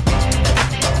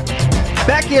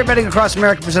 Back here, Betting Across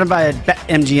America, presented by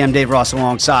BetMGM. Dave Ross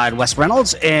alongside Wes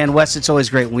Reynolds. And Wes, it's always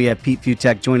great when we have Pete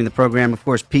Fiutak joining the program. Of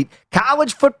course, Pete,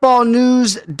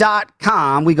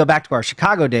 collegefootballnews.com. We go back to our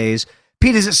Chicago days.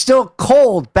 Pete, is it still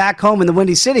cold back home in the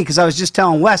Windy City? Because I was just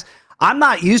telling Wes, I'm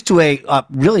not used to a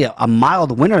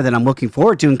mild winter that I'm looking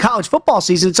forward to. In college football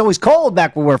season, it's always cold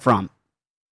back where we're from.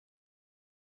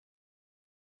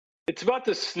 It's about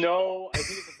to snow. I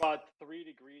think it's about 3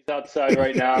 degrees outside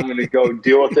right now. I'm going to go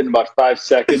deal with it in about 5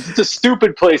 seconds. It's a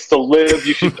stupid place to live.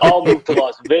 You should all move to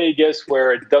Las Vegas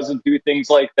where it doesn't do things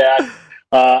like that.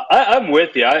 I'm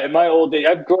with you. In my old days,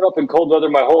 I've grown up in cold weather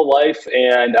my whole life,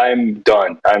 and I'm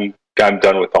done. I'm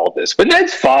done with all this. But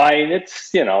that's fine.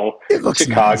 It's,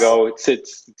 Chicago. Nice.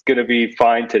 It's going to be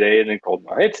fine today and then cold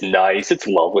tomorrow. It's nice. It's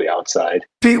lovely outside.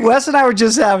 Pete, Wes and I were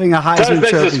just having a Heisman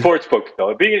trophy. That's the sports book,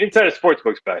 though. Being inside a sports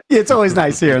book's bad. It's always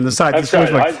nice here on the side of the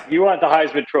sports book. You want the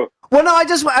Heisman trophy. Well, no,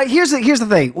 here's the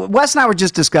thing. Wes and I were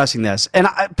just discussing this. And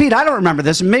Pete, I don't remember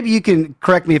this, and maybe you can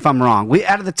correct me if I'm wrong.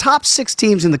 Out of the top 6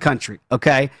 teams in the country,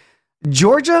 okay,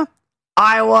 Georgia,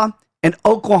 Iowa, and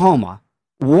Oklahoma,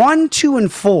 1, 2,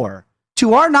 and 4,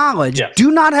 to our knowledge,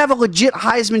 do not have a legit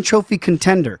Heisman Trophy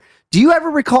contender. Do you ever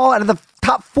recall out of the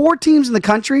top 4 teams in the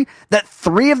country that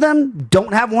 3 of them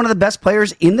don't have one of the best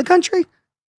players in the country?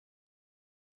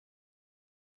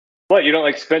 What, you don't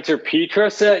like Spencer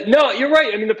Petras? No, you're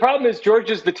right. I mean, the problem is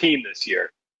Georgia's the team this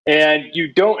year. And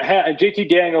you don't have, and JT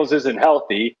Daniels isn't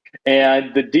healthy.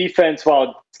 And the defense,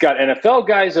 while it's got NFL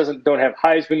guys, don't have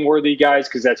Heisman-worthy guys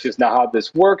because that's just not how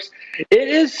this works. It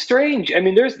is strange. I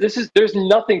mean, there's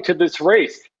nothing to this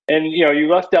race. And, you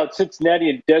left out Cincinnati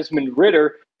and Desmond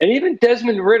Ridder. And even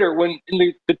Desmond Ridder, when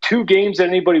in the 2 games that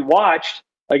anybody watched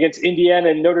against Indiana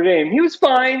and Notre Dame, he was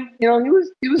fine. He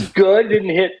was good. Didn't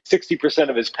hit 60%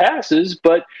 of his passes,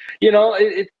 but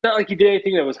it's not like he did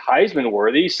anything that was Heisman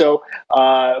worthy. So,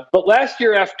 but last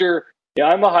year, after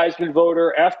I'm a Heisman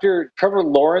voter. After Trevor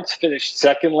Lawrence finished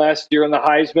second last year on the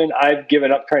Heisman, I've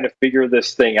given up trying to figure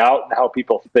this thing out and how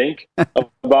people think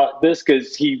about this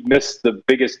because he missed the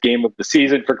biggest game of the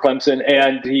season for Clemson,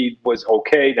 and he was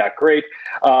okay, not great.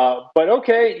 But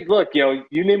okay, look, you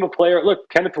name a player. Look,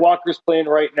 Kenneth Walker's playing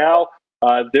right now.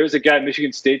 There's a guy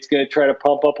Michigan State's going to try to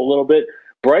pump up a little bit.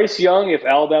 Bryce Young, if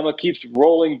Alabama keeps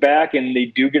rolling back and they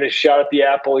do get a shot at the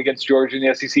apple against Georgia in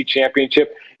the SEC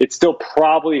championship, it's still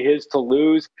probably his to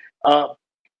lose.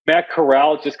 Matt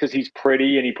Corral, just because he's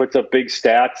pretty and he puts up big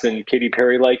stats and Katy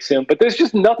Perry likes him. But there's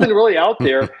just nothing really out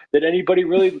there that anybody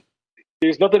really –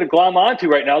 there's nothing to glom onto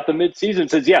right now at the midseason.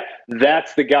 Says, yeah,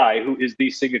 that's the guy who is the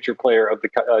signature player of the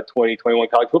 2021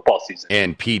 college football season.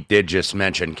 And Pete did just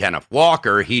mention Kenneth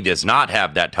Walker. He does not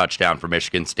have that touchdown for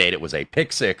Michigan State. It was a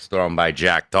pick six thrown by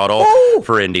Jack Tuttle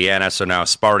for Indiana. So now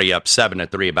Sparty up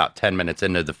 7-3 about 10 minutes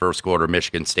into the first quarter.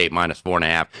 Michigan State minus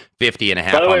 4.5,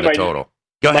 50.5 on the total.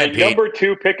 Go ahead, Pete. My number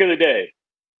 2 pick of the day.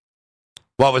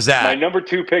 What was that? My number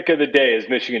 2 pick of the day is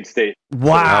Michigan State.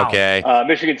 Wow. Okay.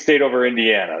 Michigan State over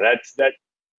Indiana.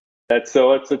 That's so.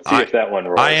 Let's see if that one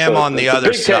rolls. I am on the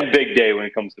other side. Big Ten, big day when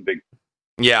it comes to Big.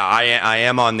 Yeah, I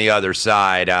am on the other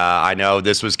side. I know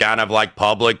this was kind of like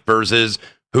public versus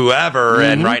whoever,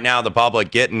 and right now the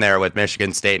public getting there with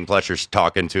Michigan State, and Fletcher's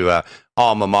talking to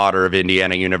alma mater of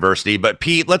Indiana University. But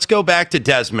Pete, let's go back to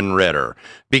Desmond Ridder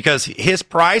because his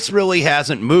price really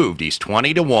hasn't moved. He's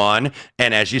 20-1,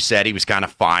 and as you said, he was kind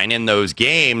of fine in those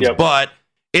games. Yep. But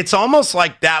it's almost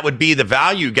like that would be the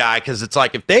value guy because it's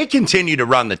like if they continue to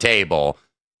run the table,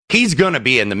 he's going to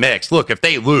be in the mix. Look, if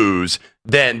they lose,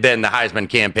 then the Heisman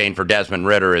campaign for Desmond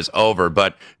Ridder is over.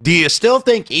 But do you still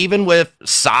think even with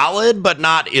solid but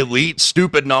not elite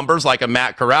stupid numbers like a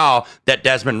Matt Corral that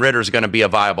Desmond Ridder is going to be a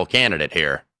viable candidate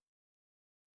here?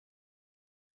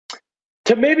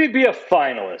 To maybe be a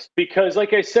finalist because,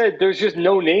 like I said, there's just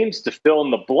no names to fill in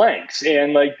the blanks.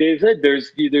 And like Dave said,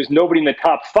 there's nobody in the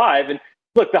top 5. And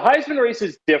look, the Heisman race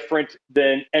is different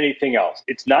than anything else.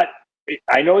 It's not.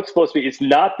 I know it's supposed to be. It's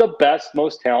not the best,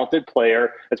 most talented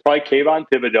player. It's probably Kayvon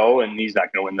Thibodeau, and he's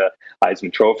not going to win the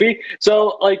Heisman Trophy.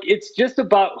 So, like, it's just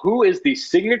about who is the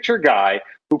signature guy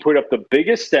who put up the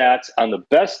biggest stats on the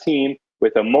best team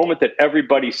with a moment that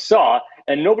everybody saw.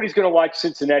 And nobody's going to watch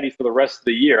Cincinnati for the rest of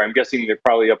the year. I'm guessing they're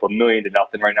probably up 1-0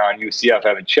 right now on UCF. I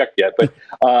haven't checked yet, but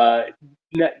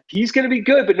he's going to be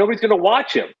good, but nobody's going to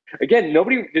watch him. Again,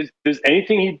 nobody does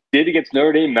anything he did against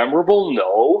Notre Dame memorable?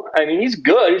 No. I mean, he's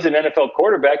good. He's an NFL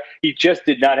quarterback. He just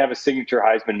did not have a signature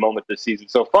Heisman moment this season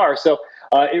so far. So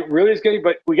it really is going to be,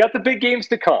 but we got the big games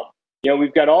to come.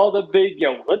 We've got all the big,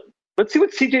 let's see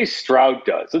what CJ Stroud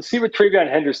does. Let's see what TreVeyon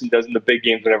Henderson does in the big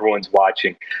games when everyone's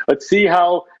watching. Let's see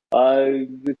how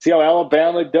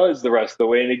Alabama does the rest of the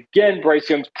way. And again, Bryce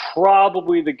Young's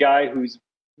probably the guy who's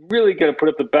really going to put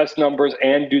up the best numbers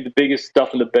and do the biggest stuff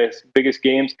in the biggest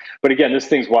games. But again, this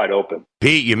thing's wide open.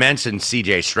 Pete, you mentioned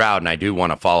C.J. Stroud, and I do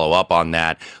want to follow up on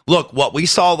that. Look, what we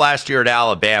saw last year at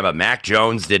Alabama, Mac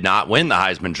Jones did not win the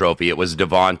Heisman Trophy. It was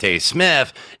Devontae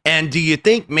Smith. And do you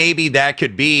think maybe that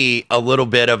could be a little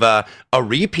bit of a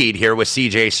repeat here with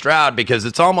C.J. Stroud? Because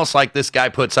it's almost like this guy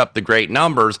puts up the great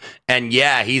numbers, and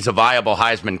yeah, he's a viable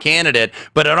Heisman candidate,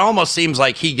 but it almost seems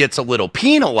like he gets a little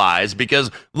penalized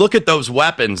because look at those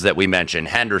weapons that we mentioned.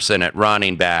 Henderson at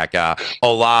running back,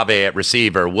 Olave at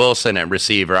receiver, Wilson at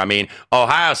receiver. I mean,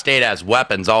 Ohio State has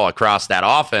weapons all across that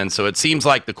offense, so it seems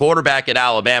like the quarterback at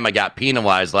Alabama got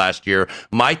penalized last year.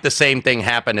 Might the same thing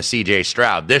happen to C.J.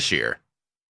 Stroud this year?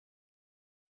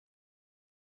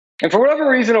 And for whatever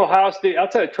reason, Ohio State,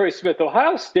 outside of Troy Smith,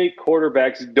 Ohio State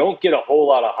quarterbacks don't get a whole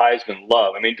lot of Heisman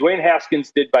love. I mean, Dwayne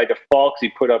Haskins did by default because he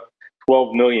put up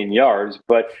 12 million yards,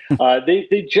 but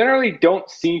they generally don't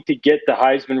seem to get the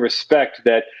Heisman respect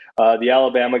that the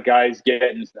Alabama guys get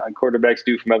and quarterbacks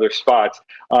do from other spots.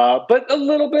 But a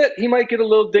little bit, he might get a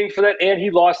little ding for that, and he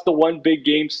lost the one big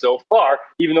game so far,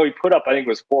 even though he put up, I think it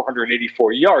was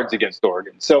 484 yards against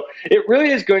Oregon. So it really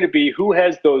is going to be who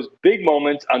has those big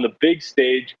moments on the big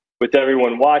stage with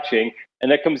everyone watching,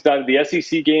 and that comes down to the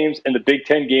SEC games and the Big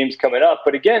Ten games coming up.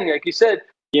 But again, like you said,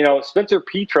 Spencer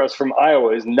Petras from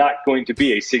Iowa is not going to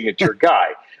be a signature guy.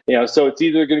 So it's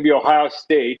either going to be Ohio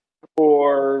State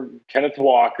or Kenneth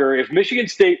Walker. If Michigan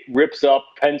State rips up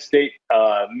Penn State,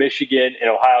 Michigan,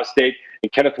 and Ohio State,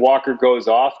 and Kenneth Walker goes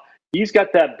off, he's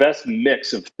got that best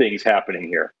mix of things happening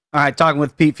here. All right, talking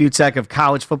with Pete Fiutak of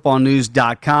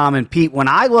collegefootballnews.com. And Pete, when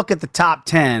I look at the top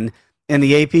 10 in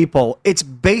the AP poll, it's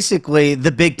basically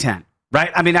the Big Ten,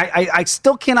 right? I mean, I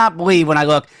still cannot believe when I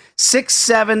look 6,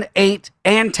 7, 8,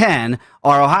 and 10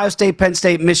 are Ohio State, Penn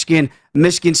State, Michigan,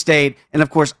 Michigan State, and of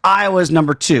course, Iowa is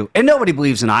number 2. And nobody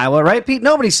believes in Iowa, right, Pete?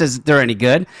 Nobody says that they're any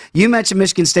good. You mentioned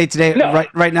Michigan State today. No.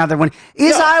 Right now, they're winning.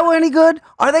 Is Iowa any good?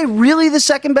 Are they really the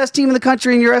second best team in the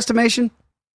country in your estimation?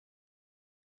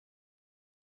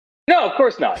 No, of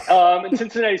course not. And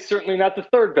Cincinnati's certainly not the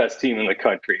third best team in the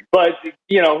country. But,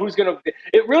 who's going to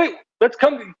 – it really – let's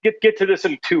come get to this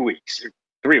in 2 weeks,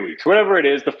 3 weeks, whatever it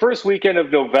is. The first weekend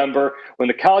of November, when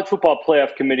the College Football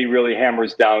Playoff Committee really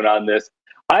hammers down on this,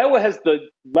 Iowa has the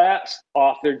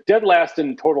they're dead last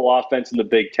in total offense in the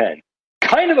Big Ten.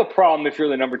 Kind of a problem if you're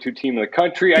the number 2 team in the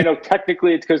country. I know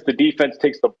technically it's because the defense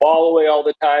takes the ball away all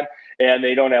the time and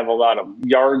they don't have a lot of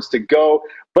yards to go.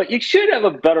 But you should have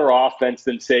a better offense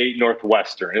than, say,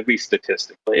 Northwestern, at least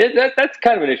statistically. That's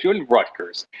kind of an issue in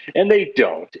Rutgers, and they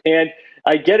don't. And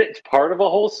I get it. It's part of a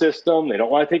whole system. They don't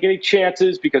want to take any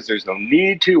chances because there's no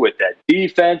need to with that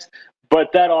defense.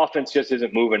 But that offense just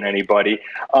isn't moving anybody.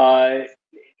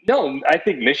 No, I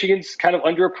think Michigan's kind of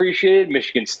underappreciated.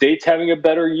 Michigan State's having a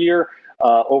better year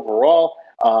overall.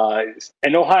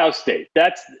 And Ohio State,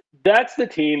 that's the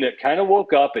team that kind of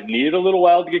woke up. It needed a little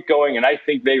while to get going, and I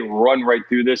think they run right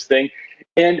through this thing.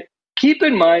 And keep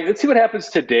in mind, let's see what happens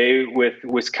today with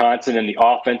Wisconsin and the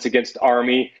offense against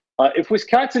Army. If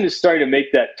Wisconsin is starting to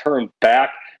make that turn back,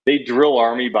 they drill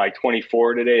Army by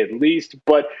 24 today at least.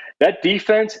 But that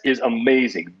defense is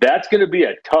amazing. That's going to be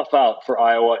a tough out for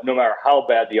Iowa, no matter how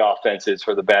bad the offense is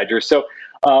for the Badgers. So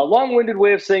long-winded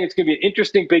way of saying it's going to be an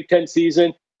interesting Big Ten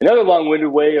season. Another long-winded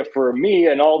way for me,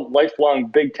 an all-lifelong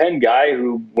Big Ten guy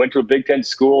who went to a Big Ten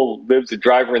school, lives a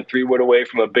driver and 3 wood away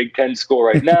from a Big Ten school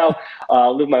right now,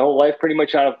 lived my whole life pretty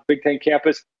much on a Big Ten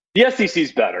campus. The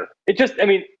SEC's better.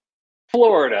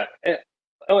 Florida,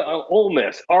 Ole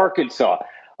Miss, Arkansas,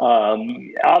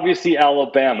 obviously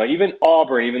Alabama, even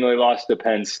Auburn, even though they lost to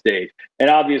Penn State, and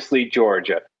obviously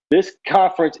Georgia. This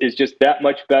conference is just that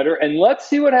much better. And let's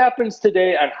see what happens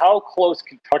today on how close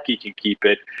Kentucky can keep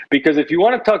it. Because if you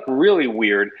want to talk really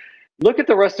weird, look at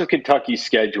the rest of Kentucky's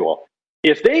schedule.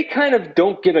 If they kind of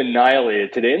don't get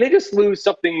annihilated today and they just lose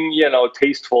something,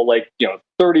 tasteful like,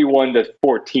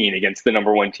 31-14 against the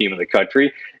number 1 team in the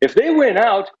country, if they win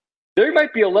out, they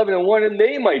might be 11-1 and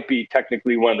they might be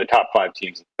technically one of the top 5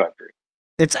 teams in the country.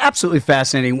 It's absolutely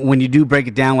fascinating when you do break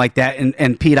it down like that.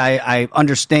 And Pete, I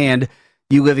understand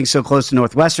you living so close to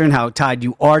Northwestern, how tied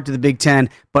you are to the Big Ten.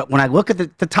 But when I look at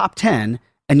the top 10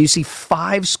 and you see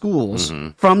 5 schools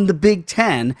from the Big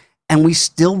Ten, and we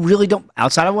still really don't,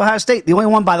 outside of Ohio State, the only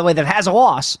one, by the way, that has a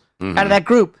loss out of that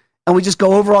group, and we just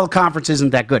go over all the conference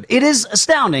isn't that good. It is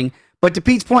astounding, but to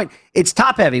Pete's point, it's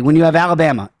top-heavy when you have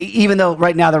Alabama, even though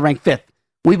right now they're ranked 5th.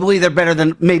 We believe they're better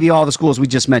than maybe all the schools we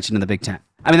just mentioned in the Big Ten.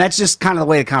 I mean, that's just kind of the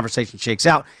way the conversation shakes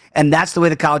out, and that's the way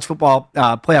the College Football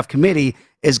Playoff Committee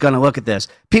is going to look at this.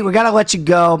 Pete, we got to let you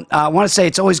go. I want to say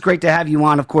it's always great to have you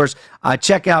on, of course.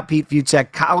 Check out Pete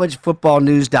Fiutak,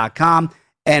 collegefootballnews.com.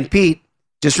 And Pete,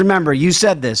 just remember, you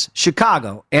said this,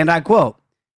 Chicago, and I quote,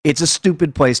 "It's a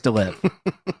stupid place to live."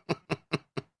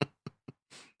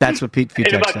 That's what Pete Fiutak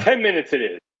said. In about 10 minutes it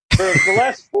is. For the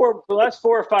last 4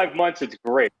 or 5 months, it's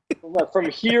great. From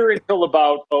here until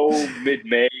about,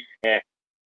 mid-May,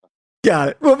 Got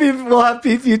it. We'll have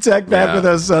Pete Fiutak back with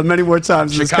us many more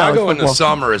times. Chicago in the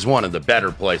summer is one of the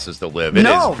better places to live. It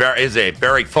is a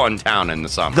very fun town in the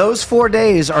summer. Those 4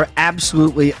 days are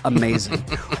absolutely amazing.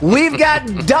 We've got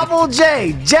Double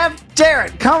J, Jeff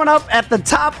Jarrett, coming up at the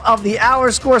top of the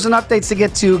hour. Scores and updates to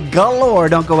get to galore.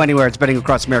 Don't go anywhere. It's Betting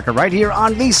Across America right here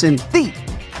on VSiN, the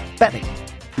Betting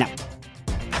Network.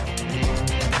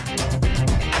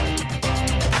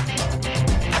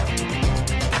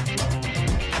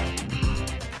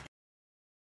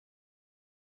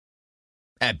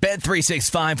 At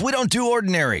Bet365, we don't do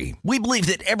ordinary. We believe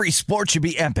that every sport should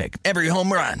be epic. Every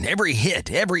home run, every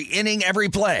hit, every inning, every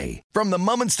play. From the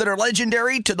moments that are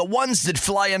legendary to the ones that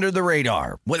fly under the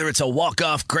radar. Whether it's a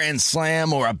walk-off grand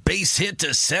slam or a base hit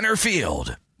to center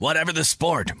field. Whatever the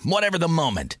sport, whatever the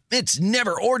moment. It's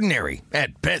never ordinary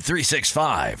at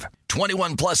Bet365.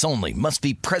 21 plus only. Must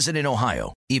be present in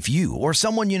Ohio. If you or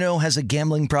someone you know has a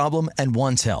gambling problem and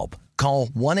wants help, call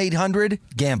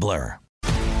 1-800-GAMBLER.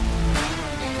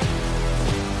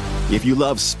 If you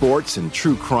love sports and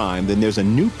true crime, then there's a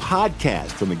new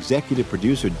podcast from executive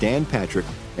producer Dan Patrick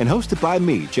and hosted by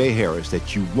me, Jay Harris,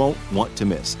 that you won't want to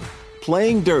miss.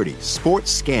 Playing Dirty: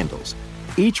 Sports Scandals.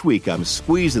 Each week, I'm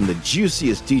squeezing the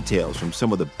juiciest details from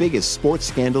some of the biggest sports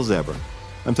scandals ever.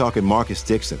 I'm talking Marcus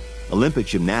Dixon, Olympic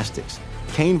gymnastics,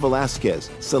 Cain Velasquez,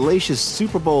 salacious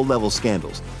Super Bowl-level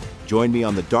scandals. Join me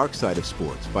on the dark side of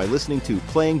sports by listening to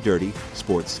Playing Dirty: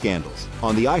 Sports Scandals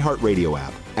on the iHeartRadio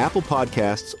app, Apple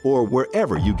Podcasts, or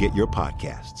wherever you get your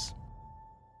podcasts.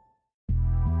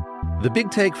 The Big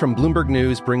Take from Bloomberg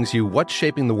News brings you what's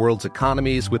shaping the world's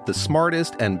economies with the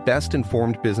smartest and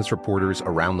best-informed business reporters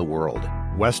around the world.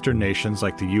 Western nations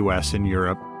like the U.S. and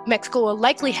Europe. Mexico will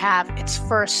likely have its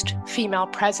first female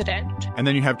president. And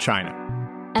then you have China.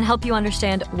 And help you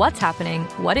understand what's happening,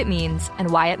 what it means,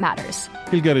 and why it matters.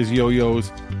 He'll get his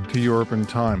yo-yos to Europe in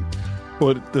time.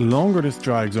 But the longer this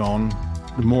drags on,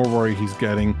 the more worry he's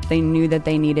getting. They knew that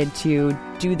they needed to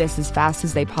do this as fast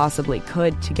as they possibly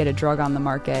could to get a drug on the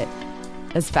market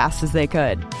as fast as they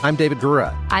could. I'm David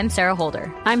Gura. I'm Sarah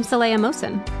Holder. I'm Saleha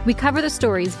Mohsin. We cover the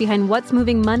stories behind what's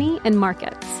moving money and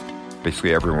markets.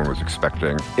 Basically, everyone was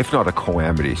expecting, if not a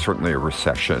calamity, certainly a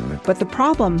recession. But the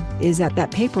problem is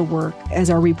that paperwork, as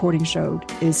our reporting showed,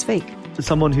 is fake. As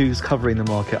someone who's covering the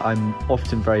market, I'm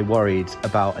often very worried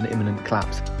about an imminent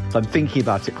collapse. So I'm thinking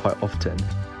about it quite often.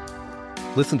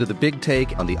 Listen to The Big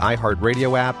Take on the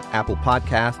iHeartRadio app, Apple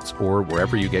Podcasts, or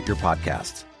wherever you get your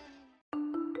podcasts.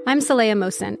 I'm Saleha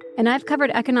Mohsin, and I've covered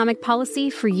economic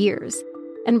policy for years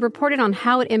and reported on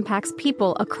how it impacts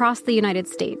people across the United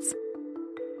States.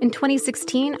 In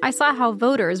 2016, I saw how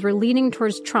voters were leaning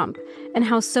towards Trump and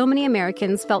how so many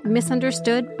Americans felt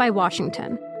misunderstood by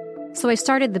Washington. So I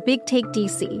started The Big Take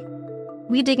DC.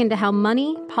 We dig into how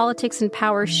money, politics, and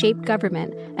power shape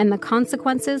government and the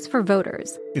consequences for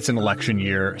voters. It's an election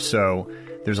year, so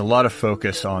there's a lot of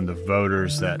focus on the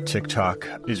voters that TikTok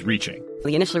is reaching.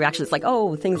 The initial reaction is like,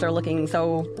 things are looking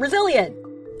so resilient.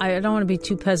 I don't want to be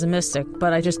too pessimistic,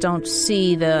 but I just don't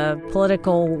see the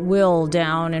political will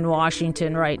down in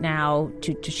Washington right now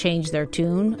to change their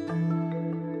tune.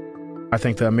 I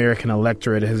think the American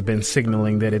electorate has been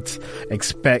signaling that it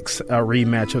expects a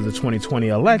rematch of the 2020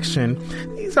 election.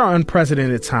 These are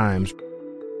unprecedented times.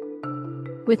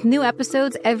 With new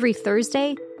episodes every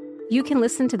Thursday, you can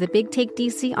listen to The Big Take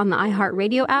DC on the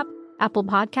iHeartRadio app, Apple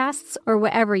Podcasts, or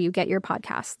wherever you get your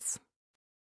podcasts.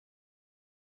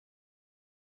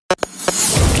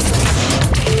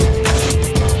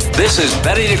 This is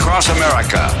Betting Across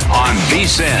America on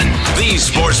VSiN, the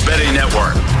Sports Betting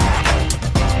Network.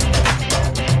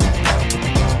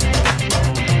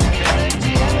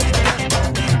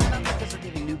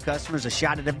 Customers a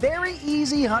shot at a very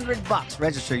easy $100.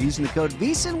 Register using the code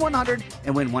VSiN100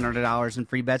 and win $100 in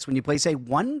free bets when you place a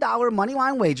 $1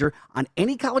 moneyline wager on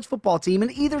any college football team,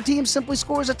 and either team simply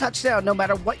scores a touchdown, no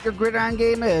matter what your gridiron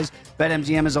game is.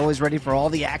 BetMGM is always ready for all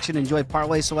the action. Enjoy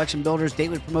parlay selection builders,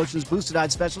 daily promotions, boosted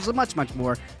odds specials, and much, much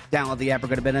more. Download the app or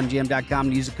go to BetMGM.com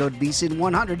and use the code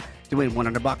VSiN100 to win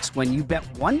 $100 when you bet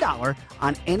 $1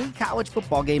 on any college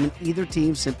football game and either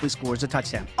team simply scores a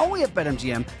touchdown. Only at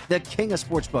BetMGM, the king of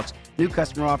sportsbooks. New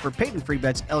customer offer, paid and free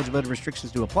bets, eligibility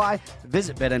restrictions do apply.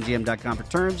 Visit BetMGM.com for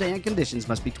terms and conditions.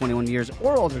 Must be 21 years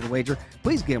or older to wager.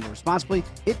 Please gamble responsibly.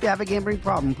 If you have a gambling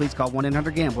problem, please call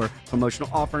 1-800-GAMBLER. Promotional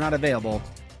offer not available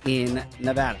in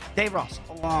Nevada. Dave Ross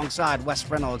alongside Wes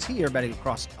Reynolds here, betting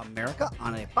across America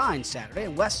on a fine Saturday.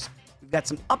 And Wes, we've got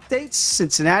some updates.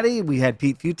 Cincinnati, we had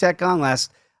Pete Futek on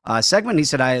last segment. He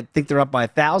said, I think they're up by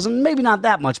 1,000. Maybe not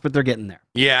that much, but they're getting there.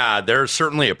 Yeah, they're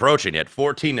certainly approaching it.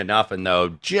 14-0, though,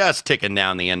 just ticking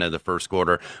down the end of the first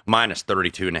quarter. Minus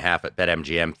 32.5 at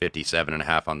BetMGM,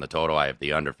 57.5 on the total. I have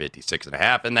the under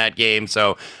 56.5 in that game.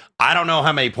 So I don't know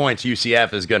how many points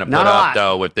UCF is going to put up,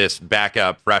 though, with this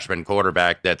backup freshman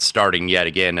quarterback that's starting yet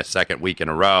again a second week in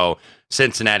a row.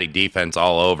 Cincinnati defense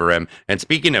all over him. And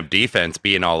speaking of defense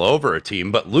being all over a team,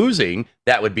 but losing,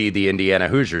 that would be the Indiana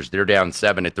Hoosiers. They're down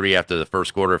 7-3 after the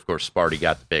first quarter. Of course, Sparty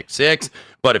got the pick 6.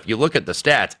 But if you look at the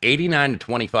stats,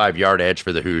 89-25 yard edge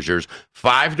for the Hoosiers,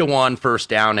 5-1 first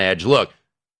down edge. Look,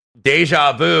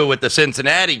 deja vu with the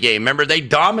Cincinnati game. Remember, they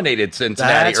dominated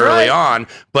Cincinnati early on,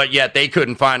 but yet they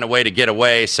couldn't find a way to get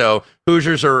away. So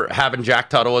Hoosiers are having Jack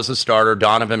Tuttle as a starter,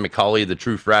 Donovan McCulley, the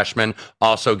true freshman,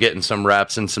 also getting some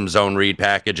reps and some zone read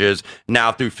packages.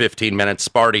 Now through 15 minutes,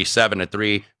 Sparty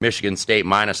 7-3, Michigan State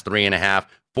minus 3.5.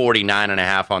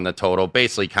 49.5 on the total,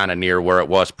 basically kind of near where it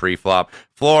was pre-flop.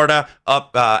 Florida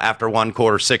up after one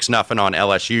quarter, 6-0 on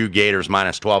LSU. Gators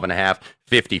minus 12.5,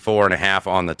 54.5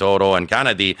 on the total. And kind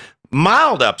of the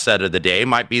mild upset of the day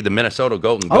might be the Minnesota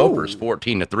Golden Gophers,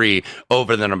 14-3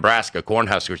 over the Nebraska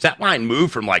Cornhuskers. That line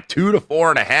moved from like 2 to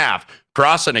 4.5,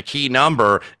 crossing a key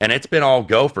number, and it's been all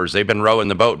Gophers. They've been rowing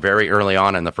the boat very early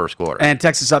on in the first quarter. And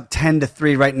Texas up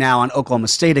 10-3 right now on Oklahoma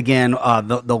State again,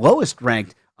 the lowest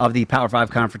ranked of the Power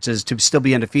 5 conferences to still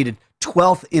be undefeated.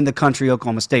 12th in the country,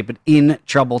 Oklahoma State, but in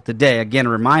trouble today. Again, a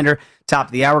reminder, top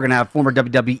of the hour, we're going to have former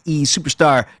WWE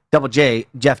superstar Double J,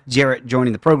 Jeff Jarrett,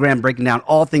 joining the program, breaking down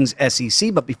all things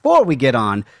SEC. But before we get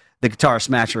on the guitar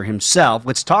smasher himself,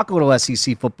 let's talk a little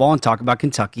SEC football and talk about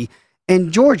Kentucky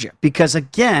and Georgia. Because,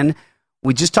 again,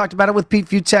 we just talked about it with Pete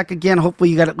Futek. Again,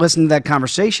 hopefully you got to listen to that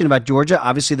conversation about Georgia,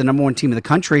 obviously the number one team in the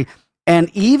country.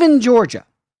 And even Georgia,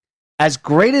 as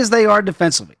great as they are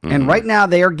defensively, and right now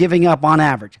they are giving up on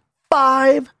average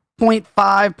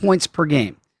 5.5 points per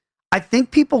game. I think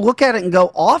people look at it and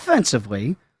go,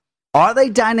 offensively, are they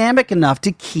dynamic enough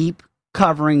to keep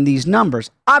covering these numbers?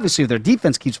 Obviously, if their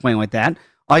defense keeps playing like that,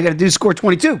 all you got to do is score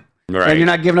 22, and you're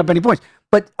not giving up any points.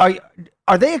 But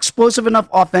are they explosive enough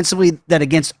offensively that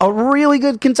against a really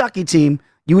good Kentucky team,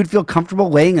 you would feel comfortable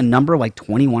laying a number like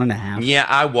 21.5? Yeah,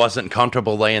 I wasn't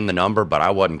comfortable laying the number, but I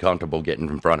wasn't comfortable getting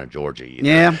in front of Georgia either.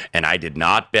 Yeah. And I did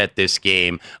not bet this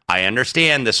game. I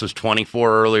understand this was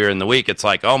 24 earlier in the week. It's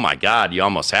like, oh my God, you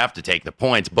almost have to take the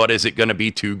points, but is it going to be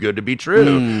too good to be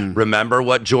true? Remember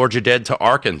what Georgia did to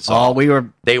Arkansas?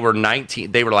 They were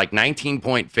like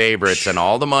 19-point favorites, and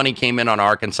all the money came in on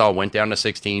Arkansas, went down to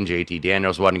 16. JT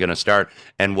Daniels wasn't going to start.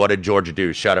 And what did Georgia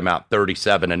do? Shut them out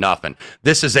 37-0.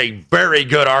 This is a very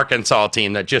good Arkansas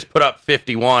team that just put up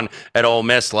 51 at Ole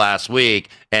Miss last week,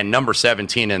 and number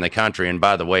 17 in the country. And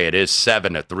by the way, it is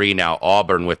 7-3 now.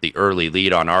 Auburn with the early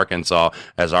lead on Arkansas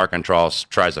as Arkansas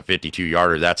tries a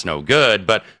 52-yarder. That's no good.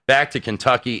 But back to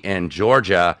Kentucky and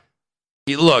Georgia.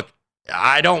 Look,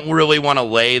 I don't really want to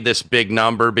lay this big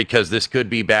number because this could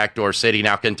be backdoor city.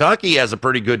 Now, Kentucky has a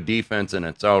pretty good defense in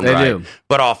its own right. Do.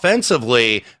 But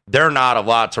offensively, they're not a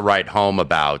lot to write home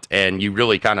about. And you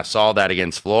really kind of saw that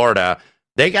against Florida.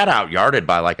 They got out-yarded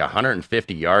by like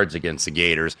 150 yards against the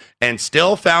Gators and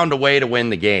still found a way to win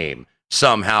the game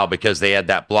somehow because they had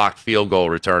that blocked field goal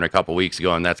return a couple weeks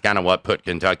ago, and that's kind of what put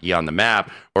Kentucky on the map,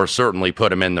 or certainly put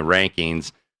them in the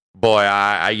rankings. Boy,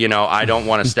 I don't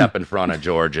want to step in front of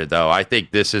Georgia, though. I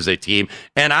think this is a team,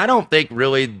 and I don't think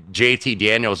really JT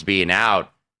Daniels being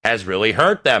out has really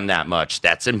hurt them that much.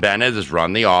 Stetson Bennett has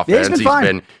run the offense.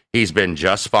 He's been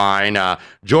just fine.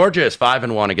 Georgia is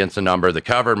 5-1 against the number. The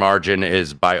cover margin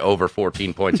is by over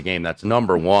 14 points a game. That's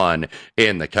number one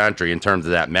in the country in terms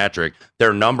of that metric.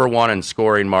 They're number one in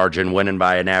scoring margin, winning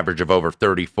by an average of over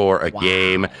 34 a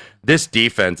game. This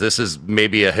defense, this is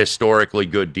maybe a historically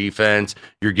good defense.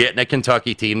 You're getting a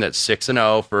Kentucky team that's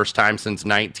 6-0, first time since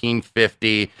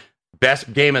 1950.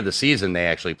 Best game of the season they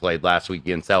actually played last week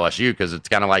against LSU, because it's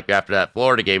kind of like after that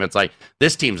Florida game, it's like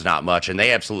this team's not much, and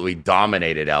they absolutely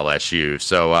dominated LSU.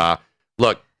 So,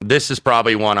 look, this is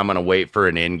probably one I'm going to wait for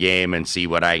an in-game and see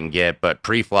what I can get, but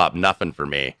pre-flop, nothing for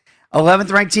me.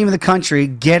 11th ranked team in the country,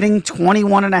 getting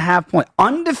 21.5 points.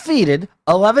 Undefeated,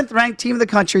 11th ranked team in the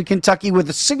country, Kentucky, with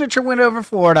a signature win over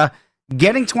Florida,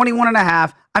 getting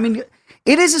 21.5. I mean,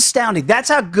 it is astounding. That's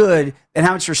how good and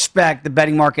how much respect the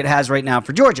betting market has right now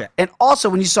for Georgia. And also,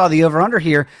 when you saw the over-under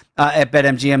here at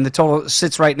BetMGM, the total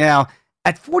sits right now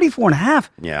at 44.5.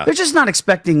 Yeah. They're just not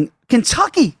expecting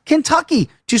Kentucky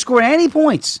to score any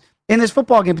points in this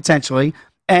football game potentially.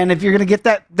 And if you're going to get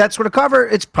that sort of cover,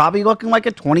 it's probably looking like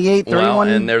a 28-31. Well,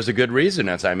 and there's a good reason,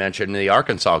 as I mentioned in the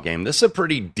Arkansas game. This is a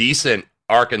pretty decent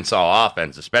Arkansas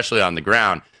offense, especially on the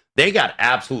ground. They got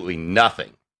absolutely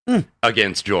nothing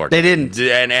against Georgia. They didn't.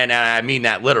 And I mean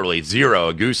that literally, zero,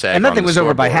 a goose egg. And nothing was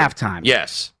over by scoreboard. halftime.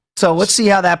 Yes. So let's see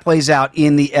how that plays out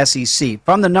in the SEC.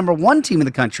 From the number 1 team in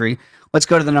the country, let's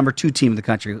go to the number 2 team in the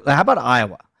country. How about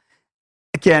Iowa?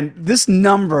 Again, this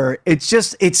number, it's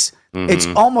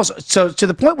almost, so to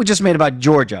the point we just made about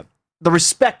Georgia, the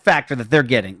respect factor that they're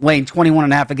getting, laying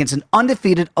 21.5 against an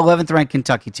undefeated 11th ranked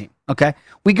Kentucky team. Okay.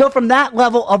 We go from that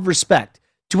level of respect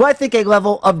to, I think, a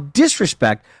level of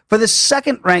disrespect for the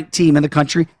 2nd ranked team in the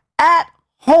country at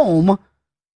home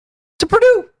to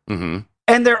Purdue. Mm-hmm.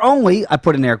 And they're only, I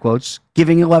put in air quotes,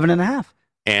 giving 11.5.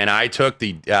 And I took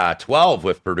the 12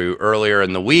 with Purdue earlier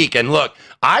in the week. And look,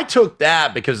 I took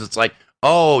that because it's like,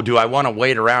 oh, do I want to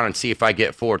wait around and see if I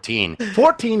get 14?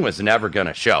 14 was never going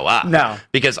to show up. No.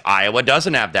 Because Iowa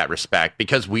doesn't have that respect,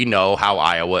 because we know how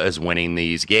Iowa is winning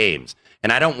these games.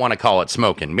 And I don't want to call it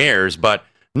smoke and mirrors, but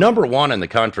number 1 in the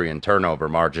country in turnover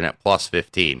margin at plus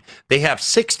 15. They have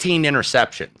 16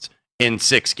 interceptions in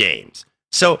 6 games.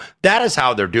 So that is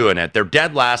how they're doing it. They're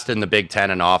dead last in the Big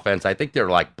Ten in offense. I think they're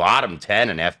like bottom 10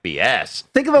 in FBS.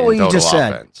 Think about what you just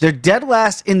said. They're dead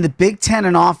last in the Big Ten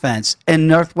in offense, and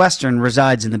Northwestern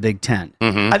resides in the Big Ten.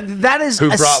 Mm-hmm. That is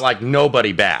who brought like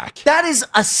nobody back. That is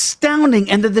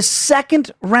astounding. And they're the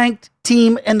 2nd ranked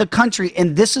team in the country.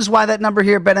 And this is why that number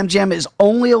here, BetMGM, is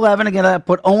only 11. Again, I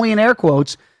put only in air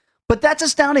quotes. But that's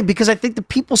astounding, because I think the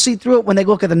people see through it when they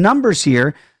look at the numbers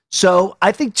here. So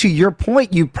I think, to your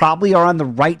point, you probably are on the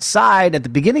right side at the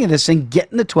beginning of this thing,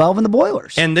 getting the 12 in the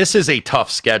Boilers. And this is a tough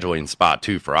scheduling spot,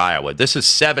 too, for Iowa. This is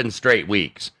 7 straight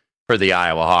weeks for the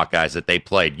Iowa Hawkeyes that they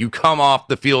played. You come off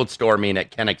the field storming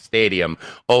at Kinnick Stadium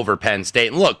over Penn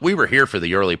State. And look, we were here for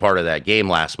the early part of that game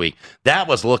last week. That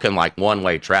was looking like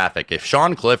one-way traffic. If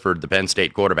Sean Clifford, the Penn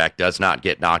State quarterback, does not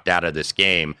get knocked out of this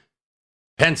game,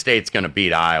 Penn State's going to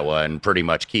beat Iowa and pretty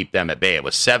much keep them at bay. It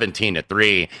was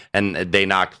 17-3, and they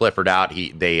knocked Clifford out.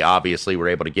 They obviously were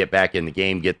able to get back in the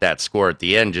game, get that score at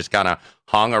the end, just kind of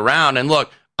hung around. And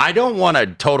look, I don't want to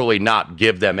totally not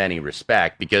give them any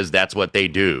respect, because that's what they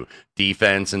do.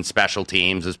 Defense and special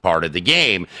teams is part of the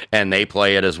game, and they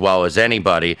play it as well as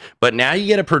anybody. But now you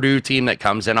get a Purdue team that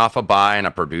comes in off a bye, and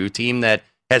a Purdue team that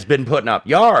has been putting up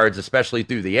yards, especially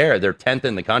through the air. They're 10th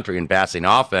in the country in passing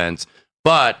offense,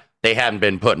 but they haven't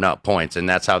been putting up points, and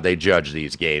that's how they judge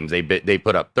these games. They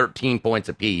put up 13 points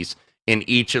apiece in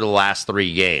each of the last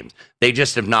 3 games. They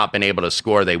just have not been able to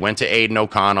score. They went to Aiden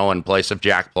O'Connell in place of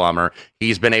Jack Plummer.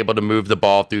 He's been able to move the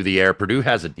ball through the air. Purdue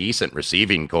has a decent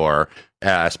receiving core,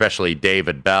 especially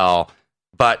David Bell.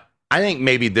 But I think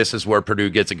maybe this is where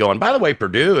Purdue gets it going. By the way,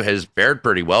 Purdue has fared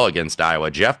pretty well against Iowa.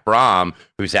 Jeff Brom,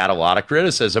 who's had a lot of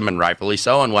criticism, and rightfully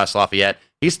so, in West Lafayette,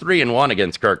 he's 3-1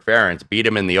 against Kirk Ferentz. Beat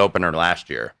him in the opener last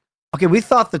year. Okay, we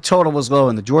thought the total was low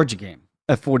in the Georgia game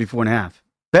at 44.5.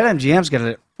 BetMGM's got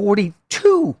it at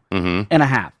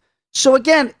 42.5. So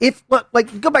again,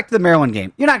 go back to the Maryland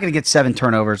game, you're not going to get 7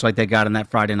 turnovers like they got in that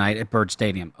Friday night at Byrd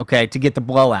Stadium, okay, to get the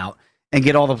blowout and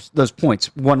get all those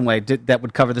points one way that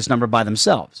would cover this number by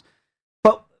themselves.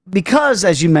 But because,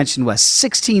 as you mentioned, Wes,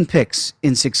 16 picks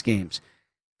in 6 games,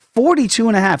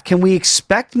 42.5, can we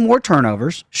expect more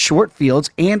turnovers, short fields,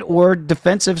 and or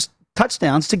defensive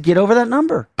touchdowns to get over that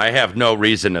number? I have no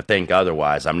reason to think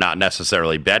otherwise. I'm not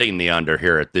necessarily betting the under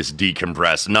here at this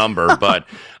decompressed number, but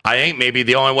I think maybe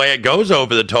the only way it goes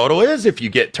over the total is if you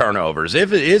get turnovers.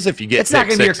 If you get it's not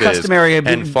going to be your customary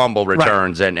and fumble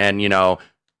returns, right, and you know,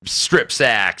 strip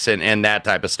sacks and that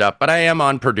type of stuff. But I am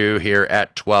on Purdue here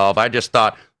at 12. I just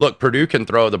thought, look, Purdue can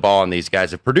throw the ball on these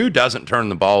guys. If Purdue doesn't turn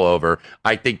the ball over,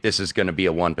 I think this is going to be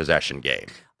a 1-possession game.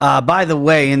 By the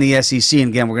way, in the SEC, and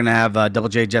again, we're going to have Double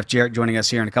J Jeff Jarrett joining us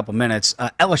here in a couple minutes.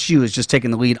 LSU is just taking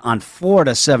the lead on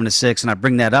Florida 7-6, and I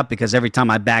bring that up because every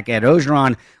time I back Ed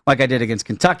Ogeron, like I did against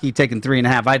Kentucky, taking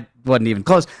 3.5, I wasn't even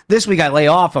close. This week I lay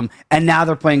off them, and now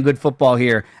they're playing good football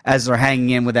here as they're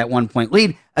hanging in with that 1-point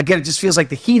lead. Again, it just feels like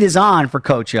the heat is on for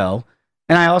Coach O.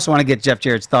 And I also want to get Jeff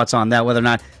Jarrett's thoughts on that, whether or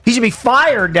not he should be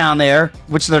fired down there,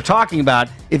 which they're talking about,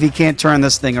 if he can't turn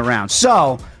this thing around.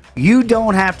 So you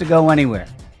don't have to go anywhere,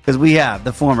 because we have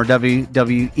the former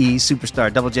WWE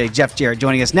superstar, Double J Jeff Jarrett,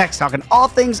 joining us next, talking all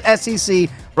things SEC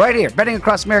right here, Betting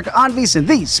Across America on VSiN,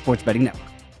 the Sports Betting Network.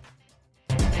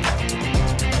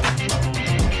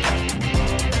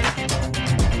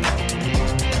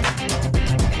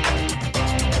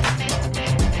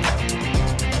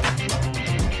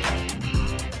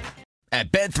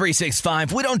 At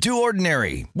Bet365, we don't do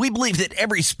ordinary. We believe that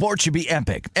every sport should be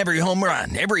epic. Every home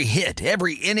run, every hit,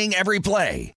 every inning, every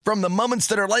play. From the moments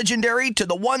that are legendary to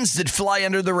the ones that fly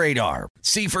under the radar.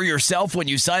 See for yourself when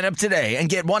you sign up today and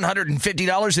get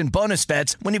 $150 in bonus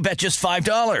bets when you bet just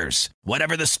 $5.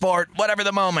 Whatever the sport, whatever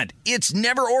the moment, it's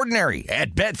never ordinary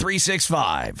at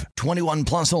Bet365. 21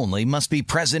 plus only. Must be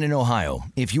present in Ohio.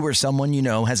 If you or someone you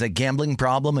know has a gambling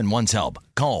problem and wants help,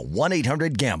 call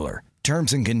 1-800-GAMBLER.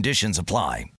 Terms and conditions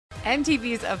apply.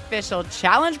 MTV's official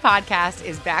Challenge podcast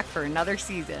is back for another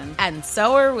season. And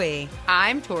so are we.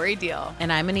 I'm Tori Deal.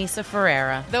 And I'm Anissa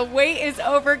Ferreira. The wait is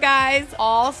over, guys.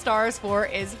 All Stars 4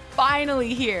 is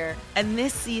finally here. And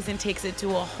this season takes it to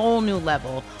a whole new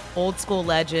level. Old school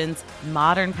legends,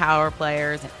 modern power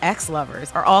players, and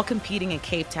ex-lovers are all competing in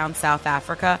Cape Town, South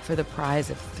Africa for the prize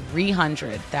of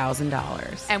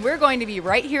 $300,000. And we're going to be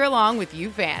right here along with you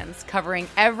fans, covering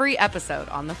every episode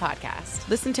on the podcast.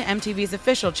 Listen to MTV's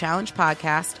official Challenge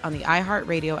podcast on the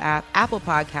iHeartRadio app, Apple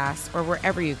Podcasts, or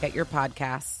wherever you get your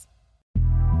podcasts.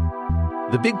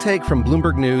 The Big Take from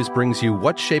Bloomberg News brings you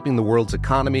what's shaping the world's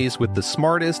economies with the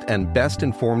smartest and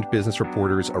best-informed business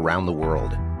reporters around the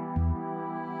world.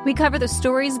 We cover the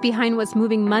stories behind what's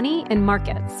moving money and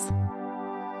markets.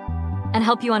 And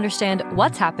help you understand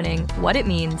what's happening, what it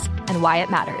means, and why it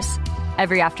matters.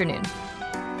 Every afternoon.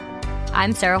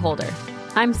 I'm Sarah Holder.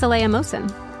 I'm Saleha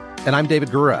Mohsin. And I'm David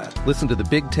Gura. Listen to The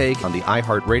Big Take on the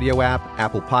iHeartRadio app,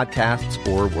 Apple Podcasts,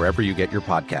 or wherever you get your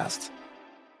podcasts.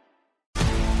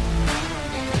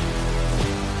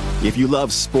 If you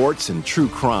love sports and true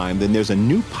crime, then there's a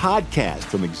new podcast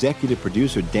from executive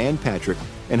producer Dan Patrick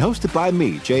and hosted by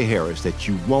me, Jay Harris, that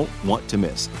you won't want to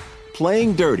miss.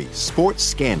 Playing Dirty: Sports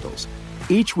Scandals.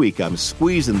 Each week, I'm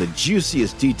squeezing the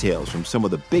juiciest details from some of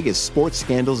the biggest sports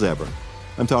scandals ever.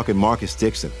 I'm talking Marcus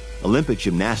Dixon, Olympic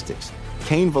gymnastics,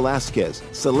 Cain Velasquez,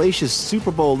 salacious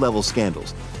Super Bowl-level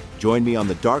scandals. Join me on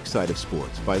the dark side of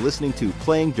sports by listening to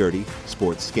Playing Dirty: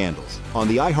 Sports Scandals on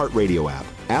the iHeartRadio app,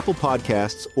 Apple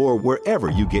Podcasts, or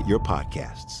wherever you get your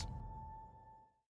podcasts.